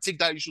prayer and take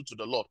that issue to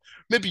the Lord?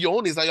 Maybe your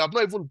own is that you have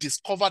not even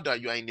discovered that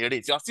you are in a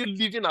race. You are still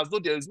living as though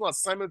there is no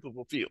assignment to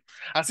fulfill.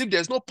 As if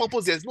there's no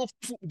purpose,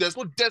 there's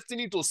no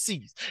destiny to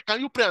seize.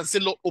 Can you pray and say,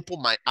 Lord,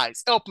 open my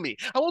eyes. Help me.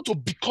 I want to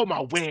become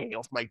aware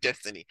of my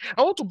destiny.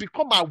 I want to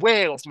become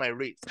aware of my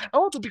race. I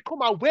want to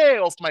become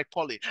aware of my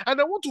calling.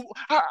 And I want to,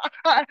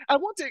 I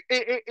want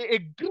a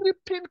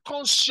gripping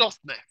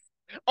consciousness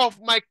of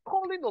my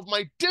calling, of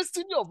my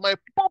destiny, of my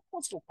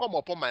purpose to come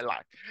upon my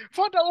life.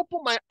 Father, open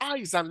my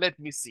eyes and let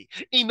me see.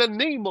 In the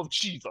name of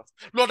Jesus.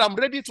 Lord, I'm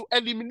ready to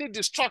eliminate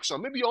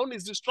distraction. Maybe your own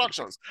is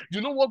distractions. You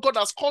know what God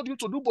has called you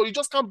to do, but you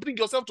just can't bring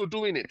yourself to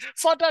doing it.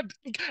 Father,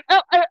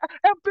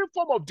 every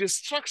form of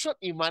distraction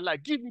in my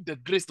life, give me the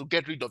grace to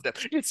get rid of them.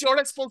 It's your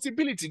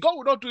responsibility. God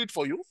will not do it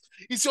for you.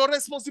 It's your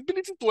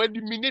responsibility to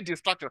eliminate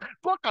distraction.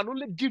 God can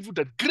only give you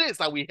the grace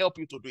that will help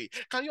you to do it.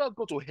 Can you ask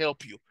God to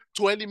help you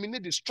to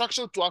eliminate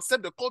distraction, to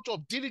accept the culture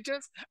of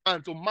diligence,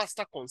 and to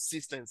master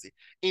consistency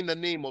in the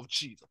name of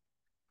Jesus?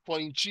 For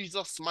in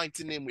Jesus'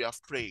 mighty name we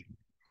have prayed.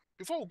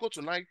 Before we go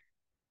tonight,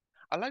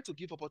 I'd like to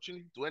give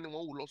opportunity to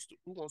anyone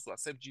who wants to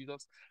accept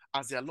Jesus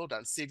as their Lord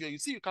and Savior. You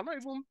see, you cannot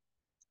even,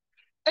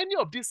 any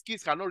of these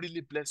keys cannot really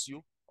bless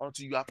you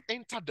until you have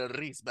entered the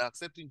race by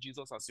accepting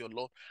Jesus as your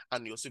Lord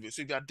and your Savior.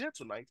 So if you are there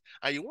tonight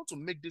and you want to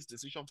make this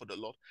decision for the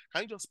Lord,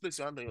 can you just place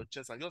your hand on your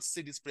chest and just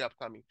say this prayer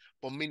after me,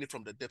 but mean it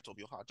from the depth of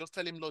your heart. Just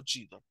tell him, Lord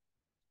Jesus,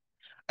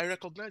 I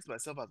recognize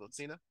myself as a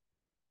sinner,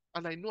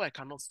 and I know I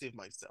cannot save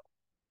myself.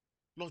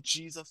 Lord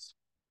Jesus,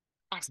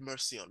 have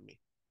mercy on me.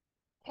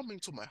 Come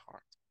into my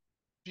heart.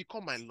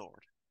 Become my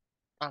Lord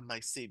and my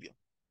Savior.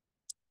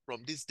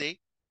 From this day,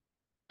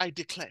 I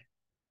declare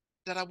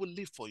that I will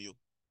live for you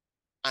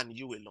and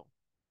you alone.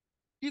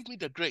 Give me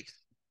the grace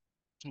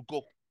to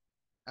go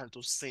and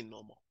to sin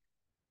no more.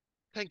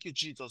 Thank you,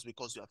 Jesus,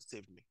 because you have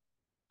saved me.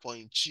 For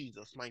in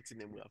Jesus' mighty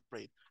name we have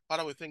prayed.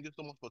 Father, we thank you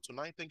so much for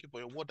tonight. Thank you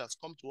for your word that's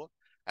come to us.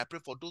 I pray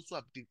for those who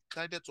have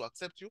decided to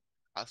accept you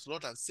as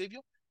Lord and Savior.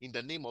 In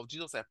the name of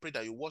Jesus, I pray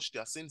that you wash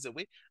their sins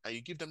away and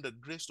you give them the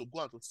grace to go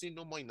and to sin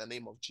no more in the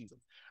name of Jesus.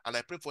 And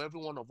I pray for every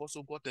one of us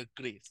who got the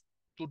grace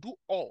to do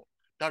all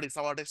that is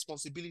our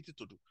responsibility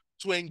to do,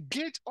 to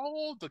engage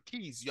all the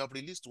keys you have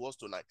released to us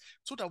tonight,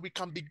 so that we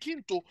can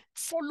begin to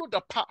follow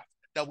the path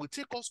that will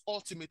take us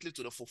ultimately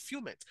to the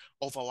fulfillment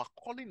of our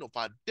calling, of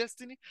our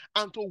destiny,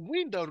 and to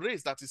win the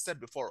race that is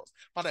set before us.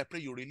 Father, I pray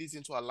you release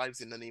into our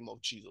lives in the name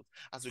of Jesus.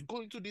 As we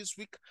go into this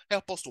week,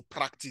 help us to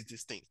practice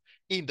these things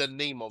in the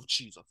name of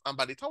Jesus. And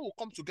by the time we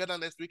come together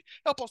next week,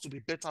 help us to be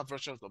better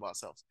versions of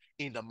ourselves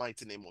in the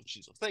mighty name of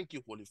Jesus. Thank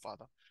you, Holy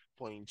Father,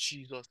 for in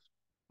Jesus'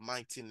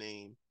 mighty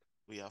name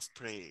we have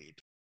prayed.